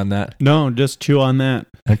anything on that? No, just chew on that.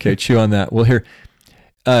 Okay, chew on that. Well, here,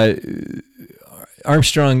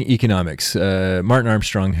 Armstrong Economics, Martin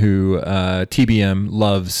Armstrong, who TBM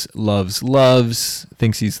loves,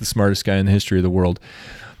 thinks he's the smartest guy in the history of the world.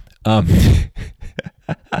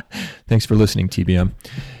 Thanks for listening, TBM.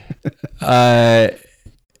 I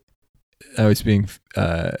was being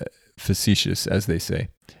facetious, as they say.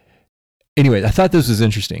 Anyway, I thought this was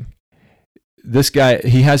interesting. This guy,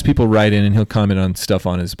 he has people write in and he'll comment on stuff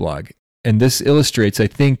on his blog. And this illustrates, I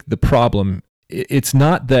think, the problem. It's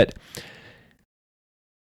not that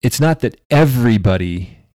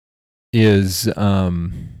everybody has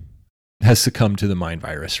succumbed to the mind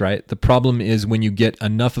virus, right? The problem is when you get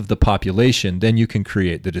enough of the population, then you can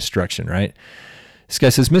create the destruction, right? This guy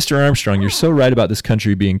says, Mr. Armstrong, you're so right about this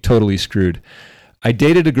country being totally screwed. I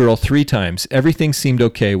dated a girl 3 times. Everything seemed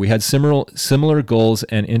okay. We had similar goals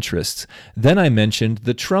and interests. Then I mentioned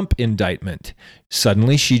the Trump indictment.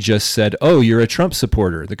 Suddenly she just said, "Oh, you're a Trump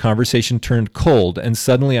supporter." The conversation turned cold, and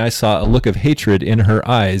suddenly I saw a look of hatred in her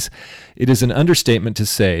eyes. It is an understatement to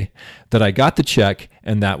say that I got the check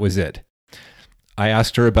and that was it. I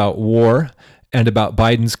asked her about war and about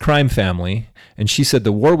Biden's crime family, and she said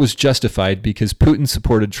the war was justified because Putin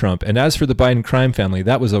supported Trump. And as for the Biden crime family,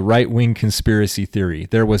 that was a right-wing conspiracy theory.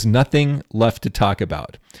 There was nothing left to talk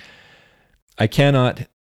about. I cannot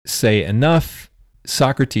say enough.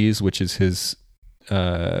 Socrates, which is his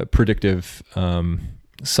predictive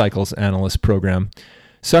cycles analyst program,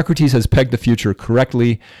 Socrates has pegged the future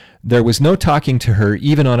correctly. There was no talking to her,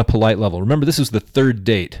 even on a polite level. Remember, this was the 3rd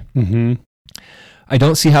date. Mm-hmm. I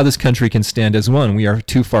don't see how this country can stand as one. We are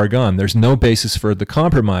too far gone. There's no basis for the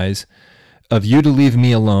compromise of you to leave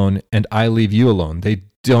me alone and I leave you alone. They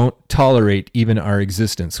don't tolerate even our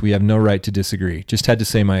existence. We have no right to disagree. Just had to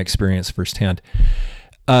say my experience firsthand.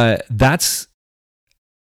 I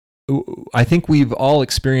think we've all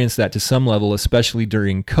experienced that to some level, especially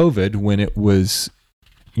during COVID when it was,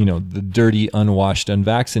 the dirty, unwashed,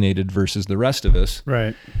 unvaccinated versus the rest of us.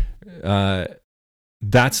 Right.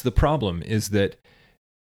 That's the problem, is that,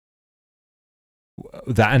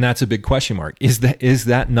 and that's a big question mark. Is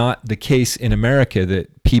that not the case in America,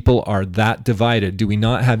 that people are that divided? Do we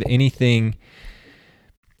not have any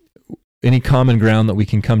common ground that we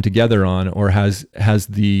can come together on, or has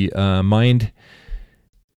the mind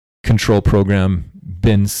control program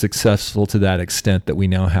been successful to that extent that we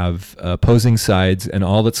now have opposing sides, and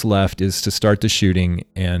all that's left is to start the shooting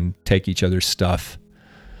and take each other's stuff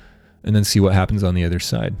and then see what happens on the other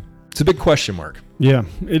side? It's a big question mark. Yeah,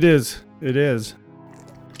 it is. It is.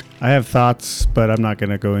 I have thoughts, but I'm not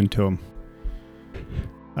going to go into them.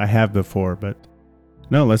 I have before, but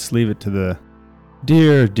no, let's leave it to the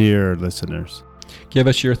dear listeners. Give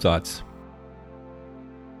us your thoughts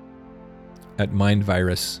at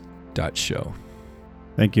mindvirus.show.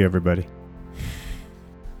 Thank you, everybody.